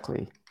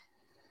 exactly.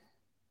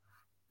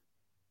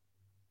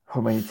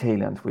 How many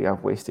talent we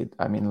have wasted.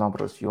 I mean,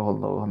 Lambros, you all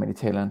know how many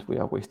talent we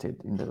have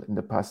wasted in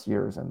the past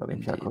years and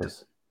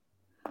Olympiacos.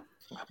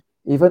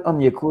 Even on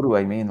Onyekuru,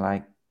 I mean,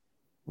 like,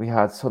 we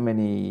had so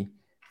many.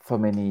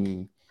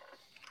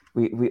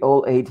 We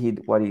all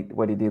hated what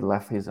he did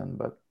last season,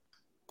 but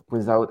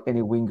without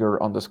any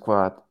winger on the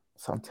squad,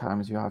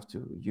 sometimes you have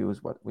to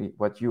use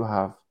what you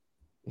have,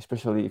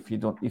 especially if you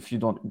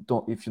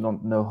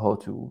don't know how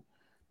to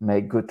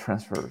make good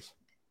transfers.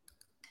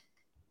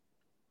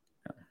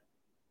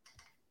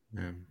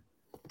 Yeah.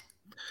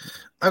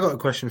 I got a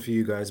question for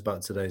you guys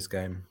about today's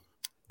game.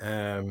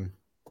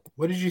 When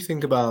what did you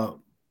think about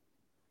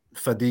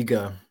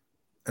Fadiga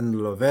and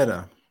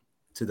Lovera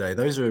today?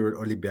 Those are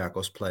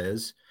Olympiacos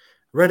players,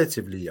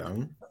 relatively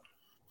young.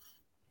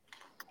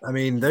 I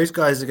mean, those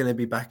guys are going to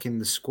be back in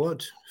the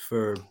squad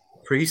for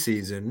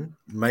pre-season,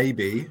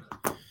 maybe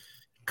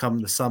come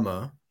the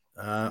summer.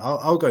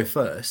 I'll go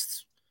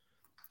first.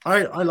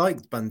 I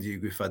liked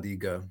Bandiougu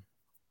Fadiga.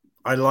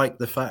 I like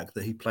the fact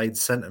that he played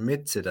centre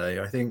mid today.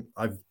 I think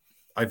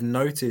I've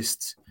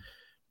noticed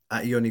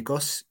at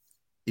Ionikos,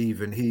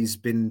 even he's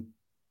been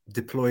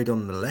deployed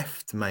on the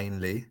left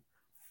mainly.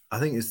 I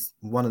think it's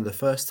one of the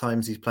first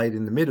times he's played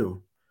in the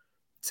middle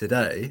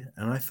today,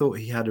 and I thought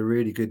he had a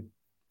really good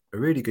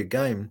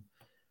game.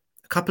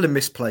 A couple of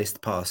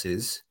misplaced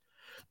passes,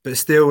 but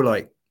still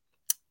like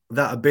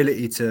that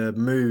ability to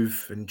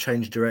move and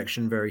change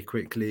direction very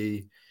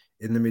quickly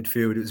in the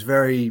midfield. It was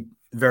very,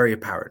 very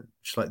apparent.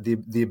 Just like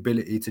the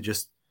ability to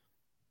just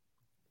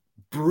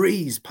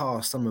breeze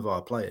past some of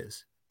our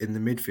players in the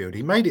midfield.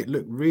 He made it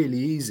look really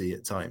easy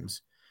at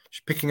times.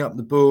 Just picking up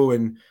the ball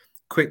and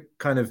quick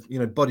kind of,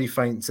 body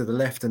feint to the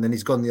left, and then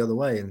he's gone the other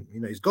way, and,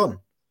 he's gone.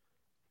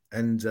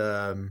 And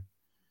the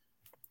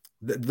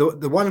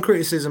one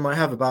criticism I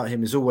have about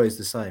him is always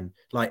the same.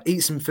 Like, eat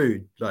some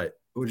food,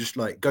 or just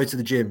go to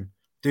the gym,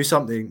 do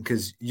something,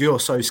 because you're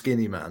so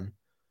skinny, man.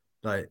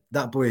 Like,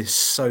 that boy is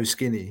so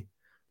skinny.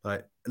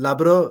 Like,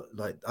 Labro,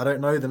 I don't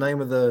know the name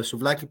of the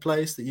Souvlaki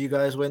place that you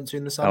guys went to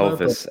in the summer.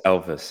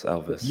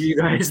 Elvis. You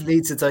guys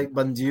need to take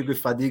Bandiougu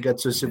Fadiga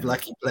to a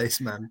Souvlaki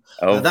place, man.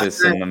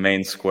 Elvis in the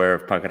main square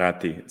of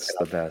Pagrati. It's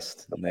the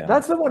best. Yeah.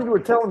 That's the one you were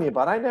telling me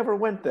about. I never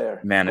went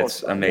there. Man,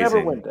 it's amazing. I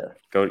never went there.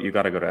 You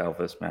got to go to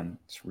Elvis, man.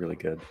 It's really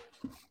good.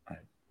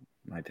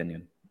 My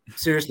opinion.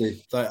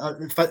 Seriously,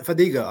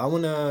 Fadiga, I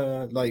want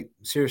to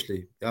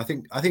seriously. I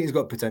think he's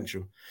got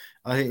potential.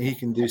 I think he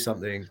can do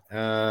something.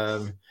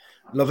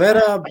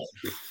 Lovera,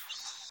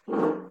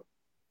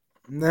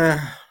 nah.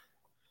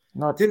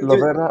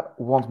 Lovera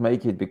won't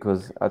make it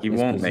because at he his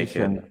won't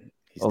position, make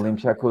it.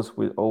 Olympiacos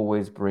will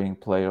always bring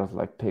players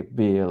like Pep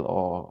Bill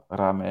or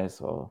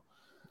Rames.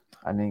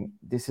 I mean,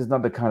 this is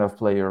not the kind of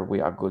player we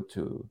are good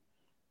to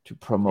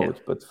promote.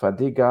 Yeah. But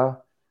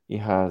Fadiga,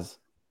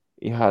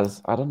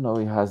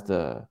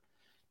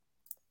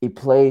 he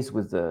plays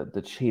with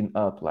the chin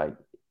up. Like,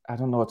 I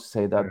don't know how to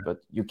say that, but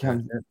you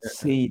can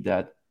see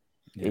that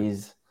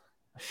he's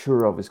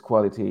sure of his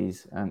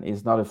qualities and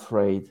is not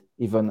afraid,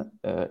 even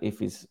if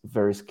he's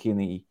very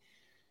skinny.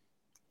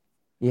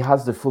 He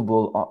has the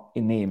football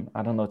in him.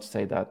 I don't know how to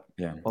say that.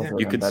 Yeah,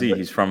 you could see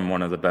he's from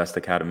one of the best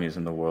academies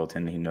in the world,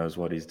 and he knows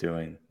what he's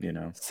doing.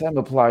 Same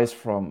applies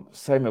for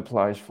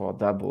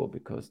Dabo,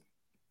 because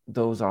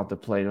those are the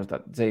players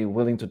that they're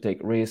willing to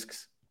take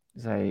risks.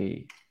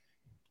 They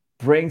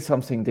bring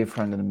something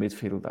different in the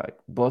midfield. Like,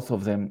 both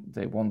of them,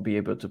 they won't be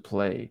able to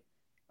play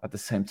at the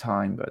same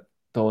time, but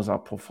those are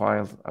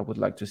profiles I would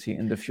like to see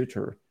in the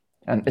future,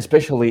 and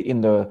especially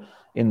in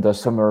the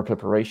summer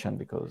preparation,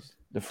 because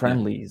the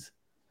friendlies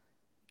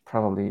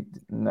probably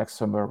next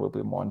summer will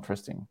be more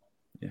interesting.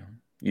 Yeah,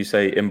 you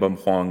say Mbam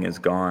Huang is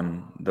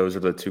gone. Those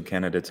are the two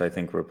candidates I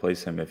think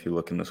replace him. If you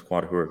look in the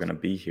squad who are going to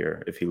be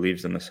here, if he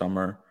leaves in the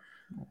summer,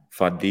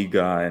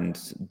 Fadiga and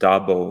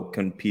Dabo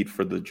compete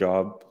for the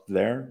job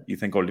there. You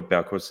think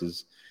Olympiacos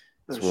is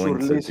willing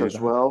to do that?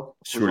 As well.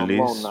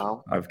 Surlis,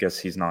 I guess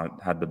he's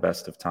not had the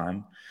best of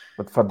time.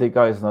 But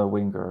Fadiga is no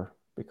winger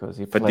because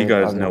he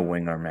Fadiga is no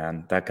winger,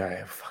 man. That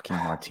guy, fucking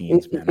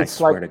Martins, man. I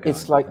swear to God.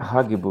 It's like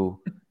Hagibu.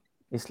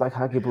 It's like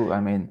Hagibu. I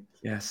mean,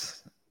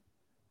 yes.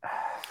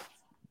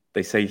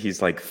 They say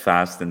he's like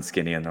fast and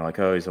skinny, and they're like,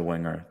 "Oh, he's a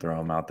winger. Throw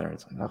him out there."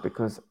 It's like, no,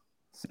 because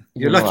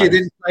you're lucky you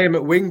didn't play him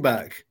at wing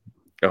back.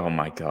 Oh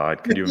my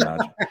God! Could you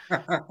imagine?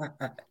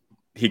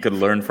 He could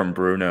learn from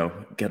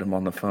Bruno. Get him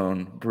on the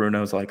phone.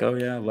 Bruno's like, "Oh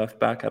yeah, left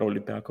back at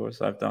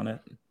Olympiacos. I've done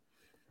it."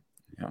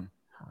 Yeah.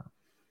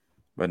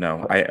 But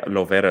no,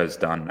 Lovera is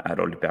done at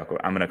Olympiacos.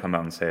 I'm going to come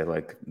out and say,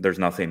 there's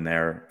nothing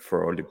there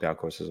for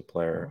Olympiacos as a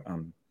player.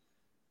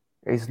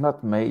 It's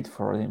not made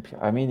for Olympia.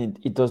 I mean,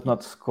 it does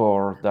not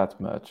score that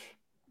much.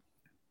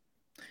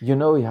 He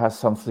has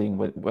something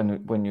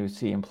when you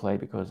see him play,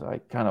 because I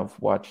kind of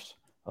watched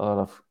a lot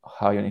of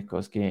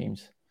Ionikos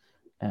games.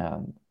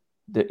 And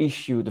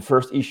the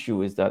first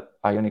issue is that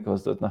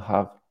Ionikos does not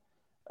have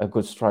a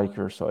good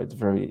striker. So it's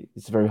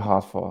very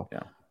hard for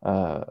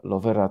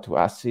Lovera to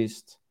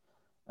assist.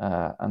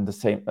 And the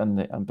same,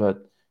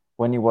 but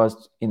when he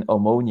was in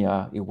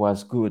Omonia, it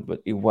was good,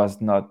 but it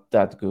was not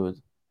that good.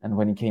 And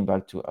when he came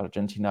back to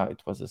Argentina,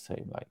 it was the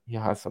same. Like, he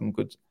has some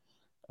good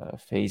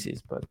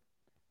phases, but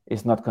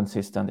it's not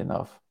consistent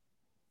enough.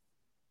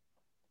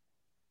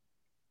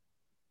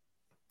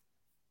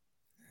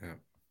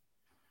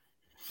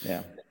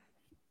 Yeah.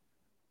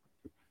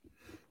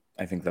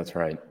 I think that's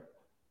right.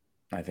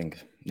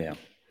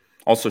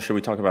 Also, should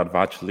we talk about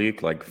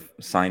Vachlik,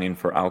 signing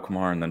for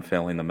Alkmaar and then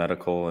failing the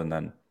medical, and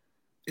then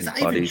is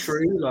that even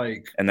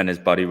true? And then his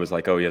buddy was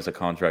like, "Oh, he has a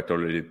contract with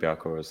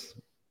Olympiacos."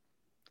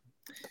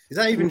 Is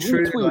that even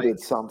true? He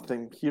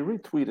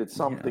retweeted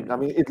something. Yeah. I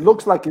mean, it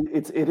looks like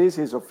it is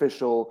his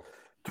official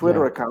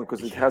Twitter account,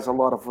 because it has a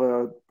lot of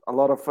a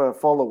lot of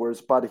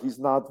followers, but he's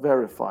not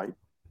verified.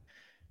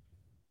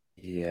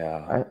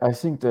 Yeah. I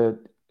think that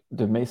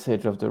the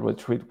message of the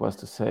retreat was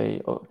to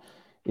say,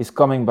 he's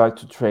coming back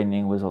to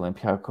training with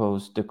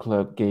Olympiacos. The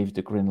club gave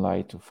the green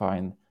light to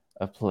find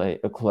a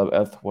club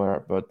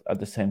elsewhere, but at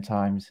the same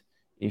time,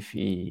 if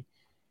he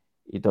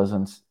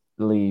doesn't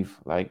leave,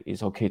 like,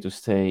 it's okay to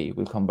stay. He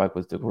will come back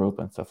with the group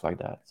and stuff like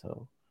that.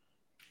 So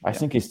I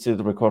think he's still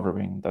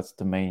recovering. That's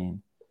the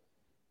main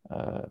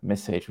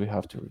message we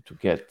have to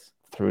get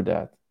through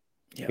that.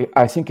 Yeah.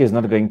 I think he's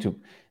not going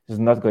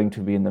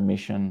to be in the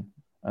mission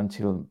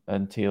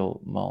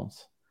until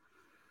months.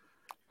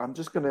 I'm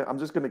just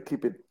gonna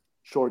keep it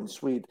short and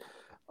sweet.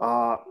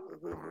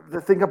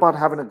 The thing about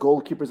having a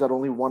goalkeeper is that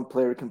only one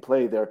player can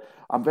play there.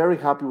 I'm very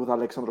happy with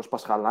Alexandros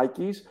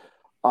Paschalakis.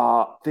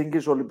 Thing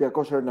is,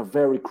 Olympiacos are in a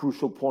very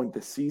crucial point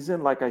this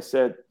season. Like I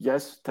said,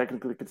 yes,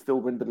 technically they can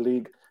still win the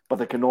league, but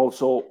they can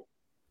also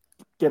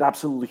get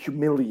absolutely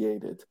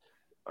humiliated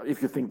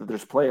if you think that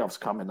there's playoffs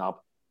coming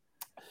up.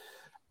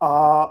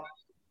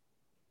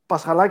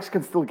 Paschalakis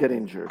can still get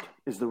injured,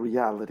 is the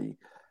reality.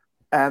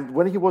 And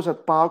when he was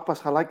at PAOK,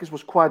 Paschalakis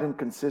was quite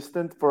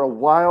inconsistent. For a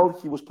while,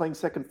 he was playing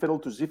second fiddle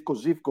to Zivko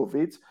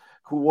Zivkovic,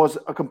 who was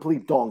a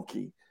complete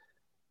donkey.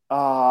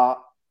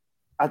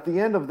 At the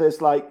end of this,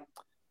 like,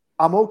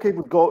 I'm okay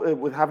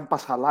with having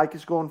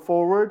Paschalakis going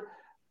forward,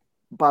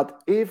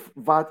 but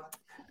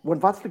when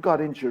Vatslik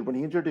got injured, when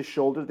he injured his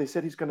shoulder, they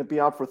said he's going to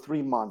be out for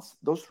 3 months.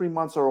 Those 3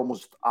 months are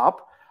almost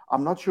up.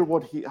 I'm not sure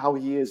how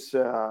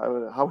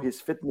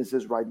his fitness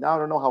is right now. I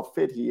don't know how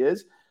fit he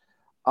is.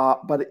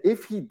 But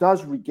if he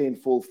does regain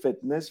full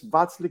fitness,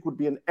 Vatslik would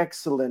be an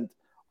excellent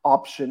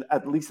option,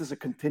 at least as a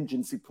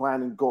contingency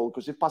plan in goal.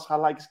 Because if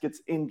Paschalakis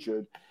gets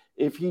injured,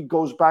 if he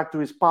goes back to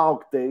his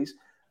PAOK days,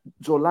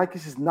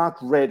 Zoulakis is not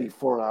ready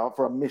for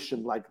a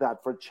mission like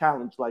that, for a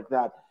challenge like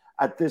that,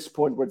 at this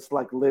point where it's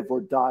like live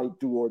or die,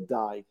 do or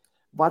die.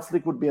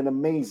 Vatslik would be an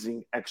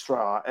amazing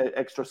extra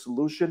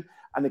solution,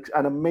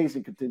 an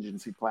amazing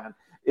contingency plan.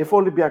 If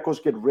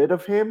Olympiacos get rid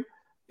of him,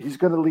 he's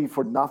going to leave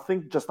for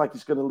nothing, just like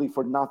he's going to leave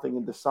for nothing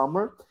in the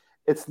summer.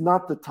 It's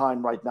not the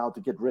time right now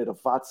to get rid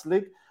of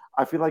Vatslik.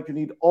 I feel like you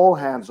need all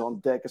hands on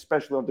deck,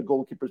 especially on the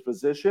goalkeeper's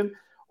position.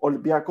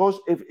 Olympiacos,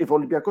 if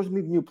Olympiacos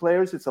need new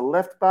players, it's a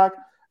left back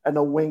and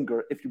a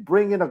winger. If you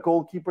bring in a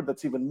goalkeeper,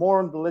 that's even more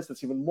on the list,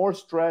 that's even more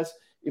stress,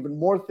 even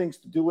more things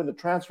to do in the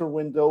transfer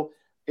window,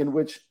 in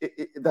which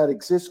that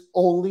exists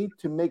only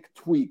to make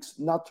tweaks,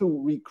 not to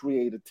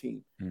recreate a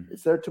team. Mm-hmm.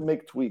 It's there to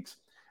make tweaks.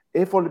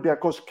 If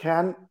Olympiacos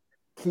can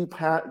keep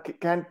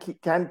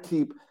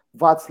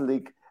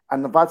Vatslik,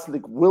 and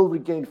Vatslik will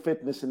regain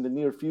fitness in the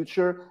near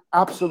future,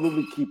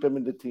 absolutely keep him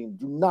in the team.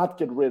 Do not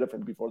get rid of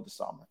him before the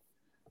summer.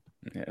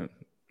 Yeah,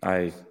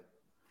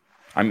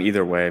 I'm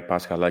either way.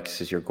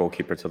 Paschalakis is your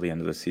goalkeeper till the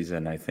end of the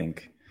season. I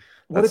think.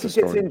 What if he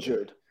gets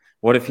injured?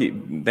 What if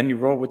then you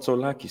roll with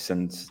Zoulakis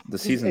and the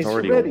season's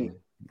already ready?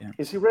 Yeah.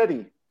 Is he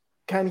ready?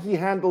 Can he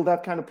handle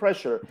that kind of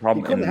pressure?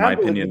 Probably, in my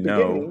opinion,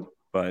 no.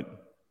 But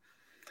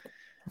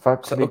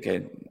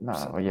okay,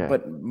 no, yeah.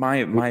 But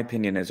my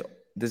opinion is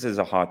this is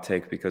a hot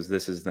take because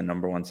this is the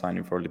number one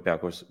signing for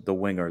Olympiacos. The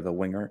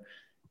winger.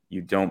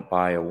 You don't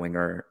buy a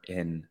winger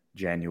in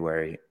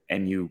January,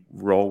 and you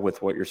roll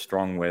with what you're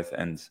strong with,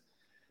 and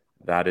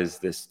that is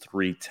this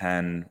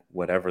 3-10,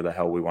 whatever the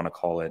hell we want to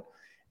call it.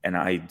 And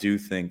I do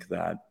think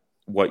that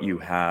what you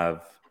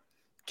have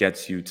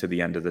gets you to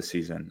the end of the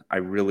season. I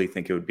really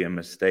think it would be a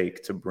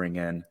mistake to bring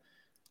in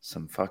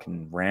some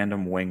fucking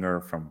random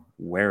winger from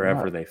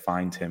wherever they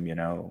find him, you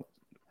know.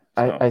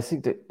 So. I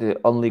think that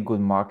the only good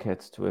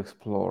markets to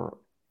explore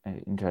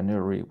in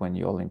January when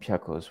you're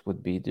Olympiacos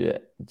would be the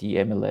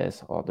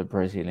MLS or the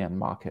Brazilian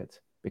market,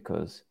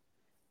 because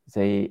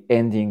they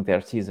ending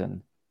their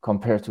season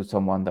compared to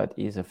someone that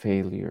is a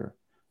failure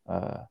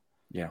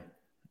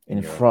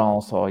in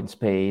France or in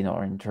Spain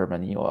or in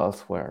Germany or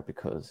elsewhere,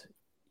 because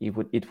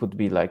it would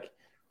be like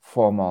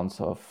 4 months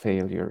of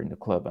failure in the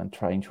club and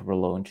trying to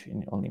relaunch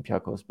in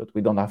Olympiacos, but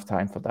we don't have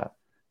time for that.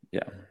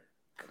 Yeah.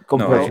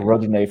 Compared to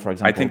Rodinei, for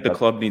example. I think the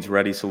club needs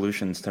ready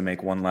solutions to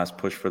make one last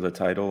push for the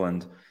title,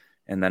 and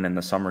then in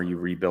the summer you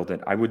rebuild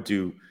it. I would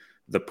do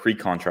the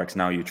pre-contracts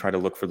now. You try to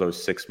look for those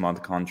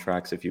 6-month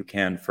contracts if you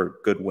can for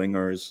good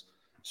wingers,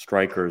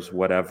 strikers,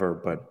 whatever.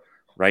 But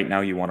right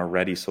now you want a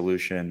ready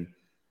solution.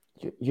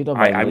 You know,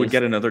 I would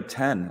get another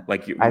 10.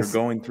 Like you're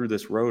going through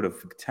this road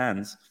of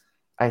 10s.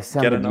 I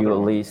sent you a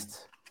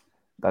list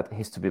that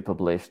has to be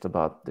published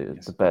about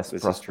the best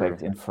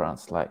prospect in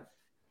France.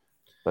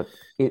 But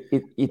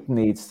it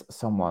needs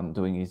someone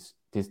doing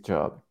this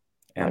job.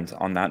 And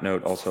on that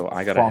note, also,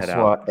 I got to head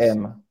out.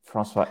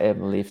 François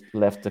M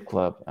left the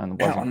club.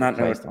 And on that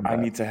note, I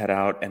need to head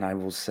out. And I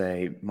will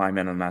say my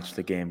man of the match of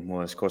the game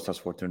was Kostas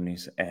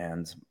Fortounis.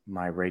 And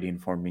my rating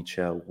for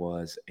Michel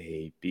was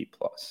a B+.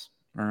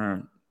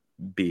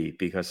 B,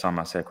 because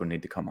Samaseko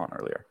need to come on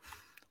earlier.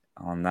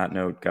 On that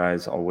note,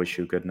 guys, I'll wish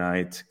you a good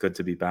night. Good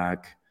to be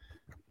back.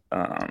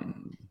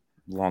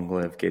 Long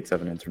live Gate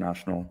 7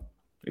 International.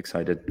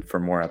 Excited for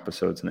more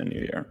episodes in the new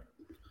year.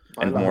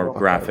 And more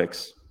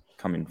graphics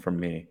coming from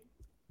me.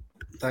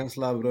 Thanks,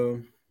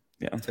 Labro.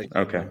 Yeah.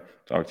 Okay.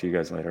 Talk to you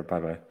guys later.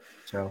 Bye-bye.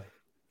 Ciao.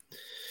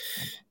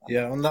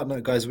 Yeah, on that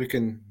note, guys, we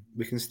can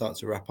start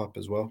to wrap up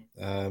as well.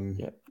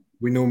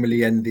 We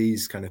normally end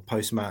these kind of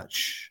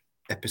post-match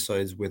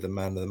episodes with a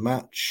man of the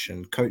match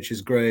and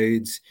coaches'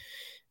 grades.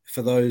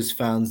 For those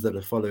fans that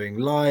are following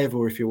live,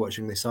 or if you're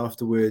watching this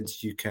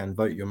afterwards, you can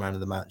vote your man of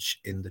the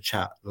match in the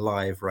chat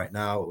live right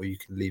now, or you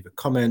can leave a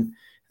comment.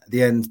 At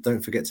the end,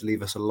 don't forget to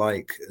leave us a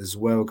like as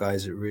well,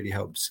 guys. It really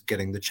helps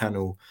getting the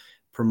channel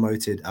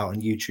promoted out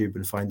on YouTube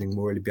and finding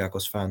more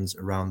Olympiacos fans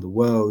around the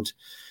world.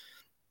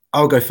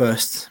 I'll go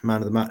first,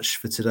 man of the match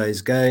for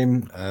today's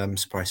game.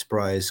 Surprise,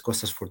 surprise.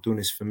 Kostas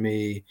Fortounis for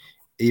me,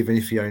 even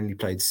if he only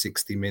played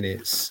 60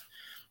 minutes.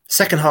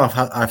 Second half,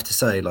 I have to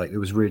say, like, it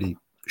was really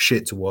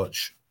shit to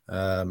watch.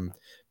 But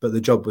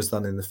the job was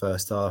done in the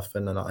first half.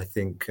 And then I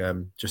think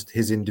just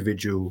his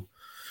individual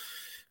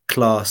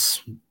class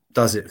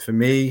does it for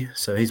me.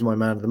 So he's my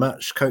man of the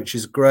match.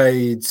 Coach's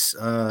grades,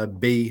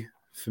 B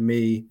for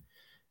me.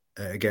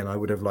 Again, I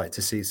would have liked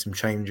to see some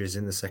changes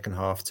in the second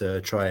half to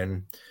try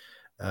and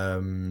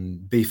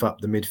beef up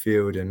the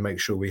midfield and make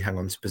sure we hang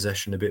on to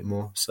possession a bit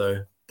more.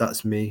 So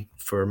that's me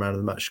for a man of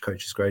the match,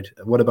 coach's grade.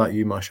 What about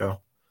you,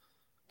 Marshall?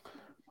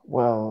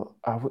 Well,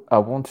 I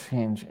won't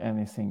change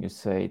anything you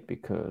said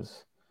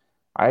because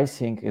I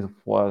think it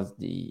was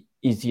the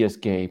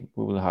easiest game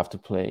we will have to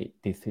play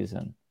this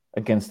season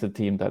against a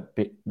team that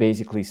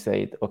basically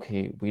said,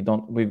 okay, we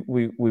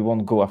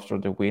won't go after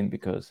the win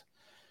because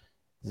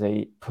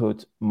they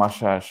put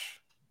Mashash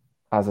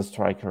as a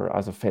striker,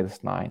 as a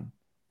false nine.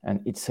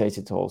 And it says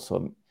it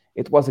also.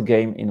 It was a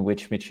game in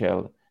which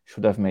Michel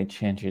should have made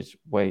changes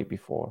way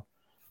before.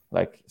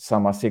 Like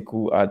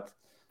Samaseku at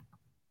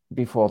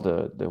before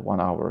the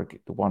 1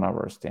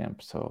 hour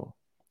stamp. So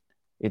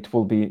it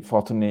will be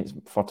Fortounis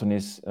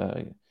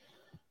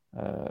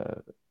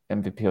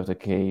MVP of the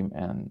game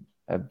and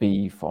a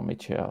B for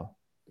Michel.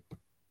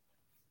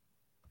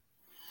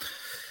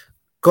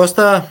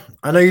 Costa,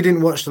 I know you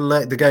didn't watch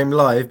the game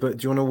live, but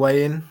do you want to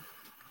weigh in?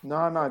 No,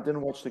 I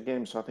didn't watch the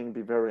game, so I think it'd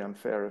be very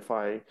unfair if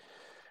I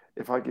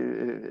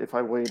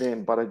weighed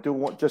in. But I do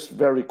want, just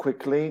very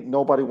quickly,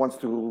 nobody wants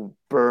to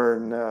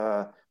burn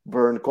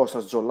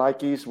Kostas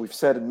Zoulakis. We've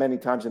said it many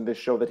times in this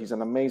show that he's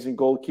an amazing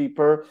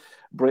goalkeeper,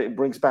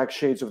 brings back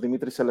shades of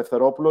Dimitris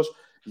Eleftheropoulos.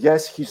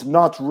 Yes, he's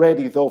not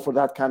ready, though, for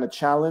that kind of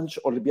challenge.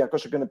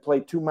 Olympiacos are going to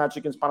play 2 matches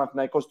against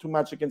Panathinaikos, 2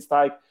 matches against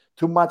AEK,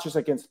 2 matches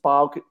against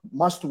PAOK,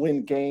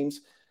 must-win games.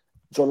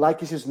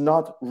 Zoulakis is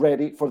not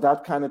ready for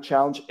that kind of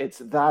challenge. It's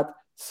that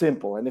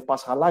simple. And if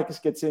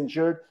Paschalakis gets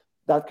injured,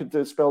 that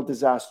could spell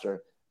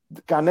disaster.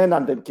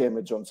 Κανέναν δεν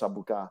καίμε John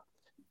Sambuca.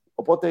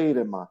 Οπότε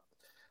ήρεμα.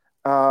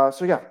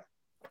 So yeah,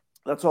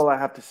 that's all I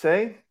have to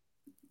say.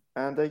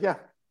 And yeah,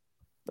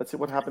 let's see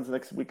what happens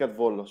next week at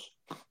Volos.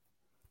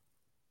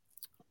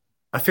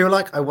 I feel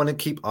like I want to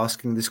keep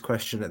asking this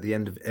question at the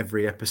end of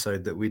every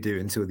episode that we do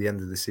until the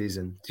end of the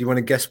season. Do you want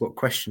to guess what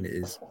question it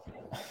is?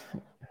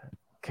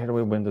 Can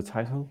we win the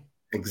title?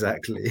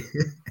 Exactly.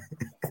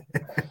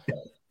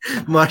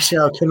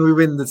 Marshall, can we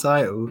win the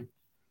title?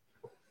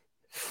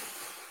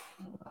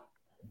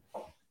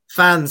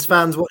 Fans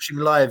watching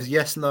live,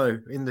 yes, no,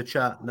 in the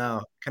chat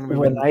now. Can we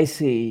win? I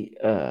see,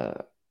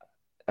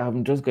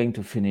 I'm just going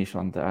to finish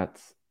on that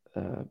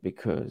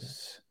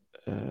because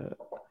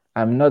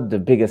I'm not the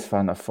biggest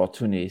fan of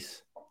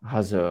Fortounis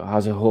as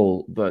a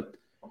whole, but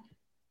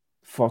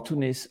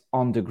Fortounis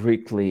on the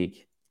Greek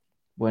league,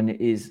 when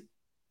he's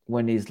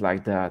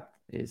like that,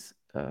 is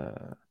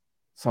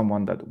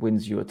someone that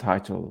wins you a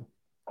title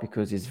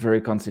because he's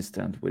very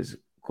consistent with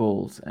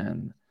goals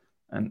and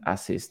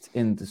assists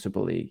in the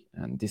Super League.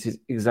 And this is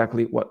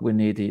exactly what we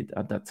needed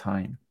at that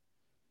time.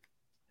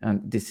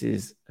 And this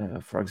is,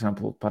 for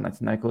example,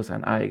 Panathinaikos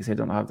and AEK, they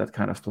don't have that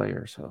kind of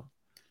player. So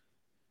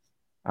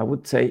I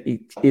would say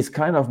it is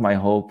kind of my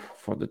hope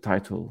for the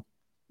title.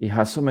 He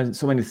has so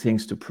many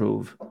things to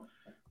prove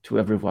to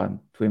everyone,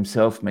 to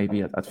himself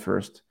maybe at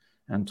first,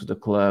 and to the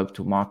club,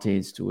 to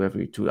Martins, to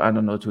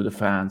the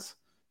fans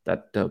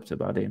that doubted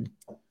about him.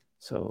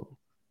 So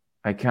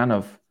I kind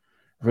of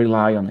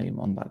rely on him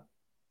on that.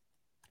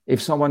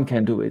 If someone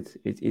can do it,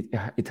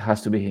 it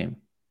has to be him.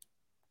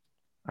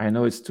 I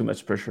know it's too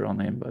much pressure on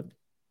him, but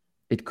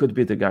it could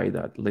be the guy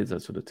that leads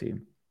us to the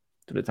team,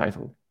 to the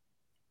title.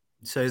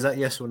 So is that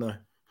yes or no?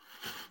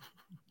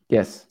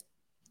 Yes.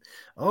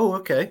 Oh,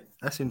 okay.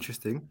 That's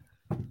interesting.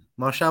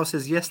 Marshall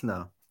says yes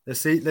now. Let's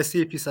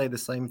see if you say the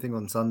same thing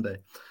on Sunday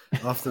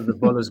after the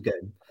Bolos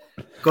game.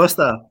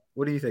 Costa,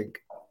 what do you think?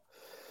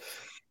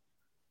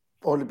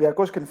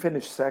 Olympiacos can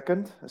finish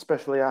second,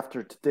 especially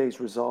after today's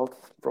result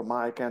from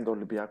AEK and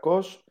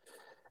Olympiacos.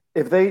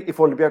 If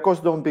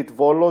Olympiacos don't beat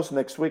Volos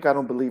next week, I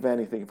don't believe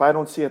anything. If I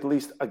don't see at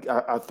least a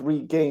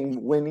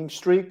 3-game winning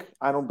streak,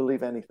 I don't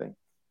believe anything.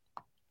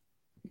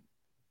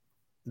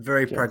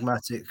 Very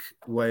pragmatic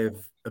way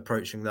of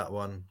approaching that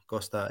one,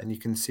 Costa. And you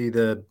can see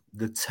the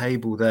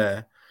table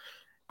there.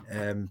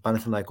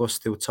 Panathinaikos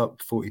still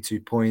top, 42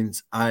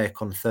 points.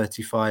 AEK on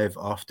 35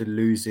 after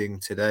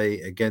losing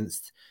today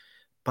against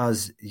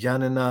Baz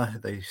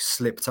Yanina. They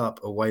slipped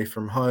up away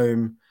from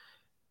home.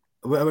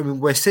 I mean,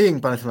 we're seeing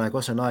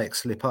Panathinaikos and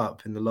Ajax slip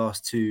up in the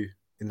last two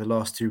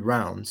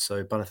rounds.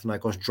 So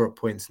Panathinaikos dropped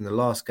points in the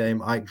last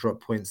game. Ajax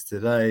dropped points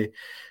today.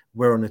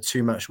 We're on a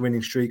 2-match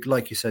winning streak.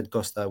 Like you said,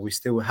 Costa, we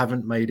still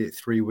haven't made it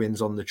 3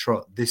 wins on the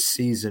trot this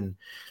season.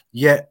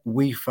 Yet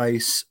we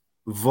face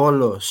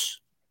Volos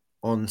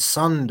on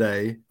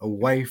Sunday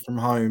away from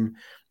home.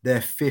 They're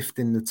 5th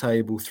in the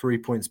table, 3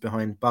 points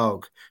behind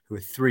Balk, who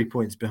are 3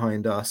 points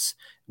behind us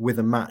with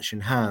a match in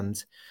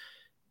hand.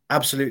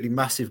 Absolutely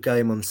massive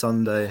game on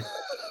Sunday.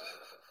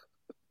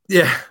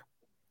 Yeah.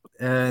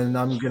 And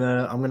I'm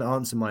gonna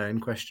answer my own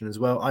question as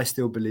well. I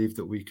still believe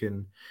that we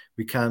can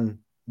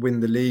win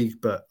the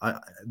league, but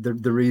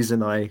the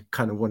reason I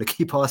kind of want to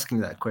keep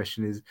asking that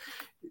question is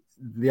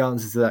the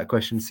answer to that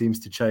question seems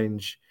to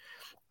change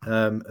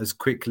as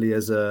quickly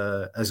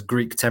as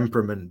Greek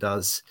temperament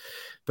does.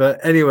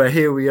 But anyway,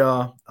 here we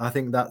are. I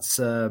think that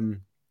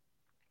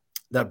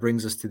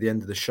brings us to the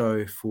end of the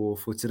show for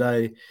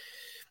today.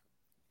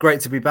 Great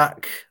to be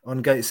back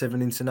on Gate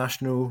 7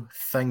 International.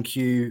 Thank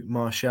you,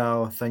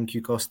 Marshall. Thank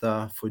you,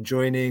 Costa, for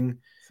joining.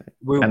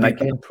 I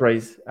can't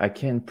praise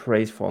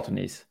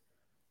Fortunis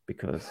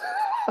because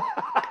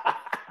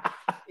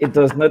it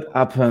does not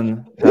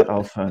happen that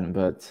often.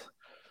 But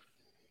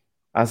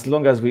as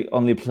long as we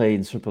only play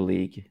in Super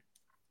League,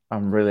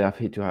 I'm really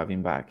happy to have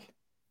him back.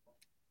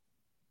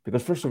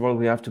 Because first of all,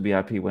 we have to be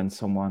happy when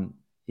someone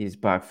is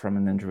back from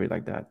an injury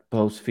like that,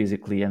 both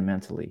physically and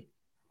mentally.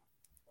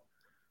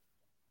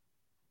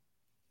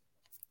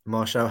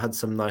 Marshall had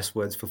some nice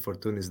words for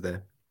Fortunis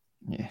there.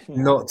 Yeah.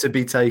 Not to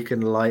be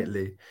taken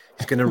lightly.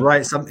 He's going to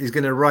write something. He's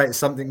going to write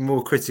something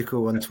more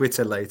critical on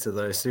Twitter later,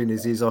 though. As soon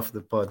as he's off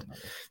the pod.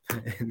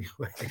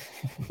 Anyway,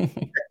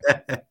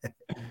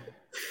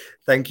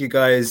 thank you,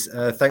 guys.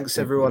 Thanks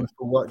everyone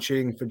for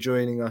watching, for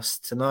joining us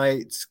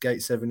tonight.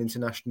 Gate 7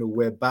 International.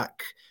 We're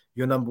back.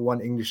 Your number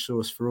one English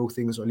source for all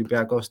things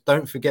Olympiacos.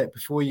 Don't forget,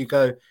 before you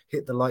go,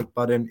 hit the like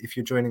button. If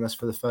you're joining us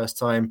for the first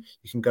time,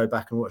 you can go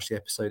back and watch the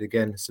episode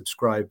again.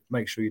 Subscribe.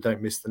 Make sure you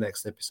don't miss the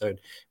next episode.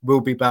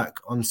 We'll be back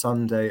on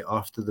Sunday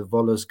after the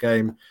Volos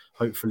game,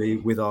 hopefully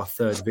with our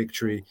 3rd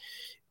victory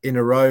in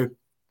a row.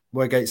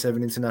 We're Gate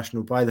 7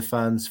 International, by the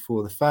fans,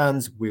 for the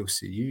fans. We'll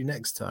see you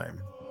next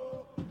time.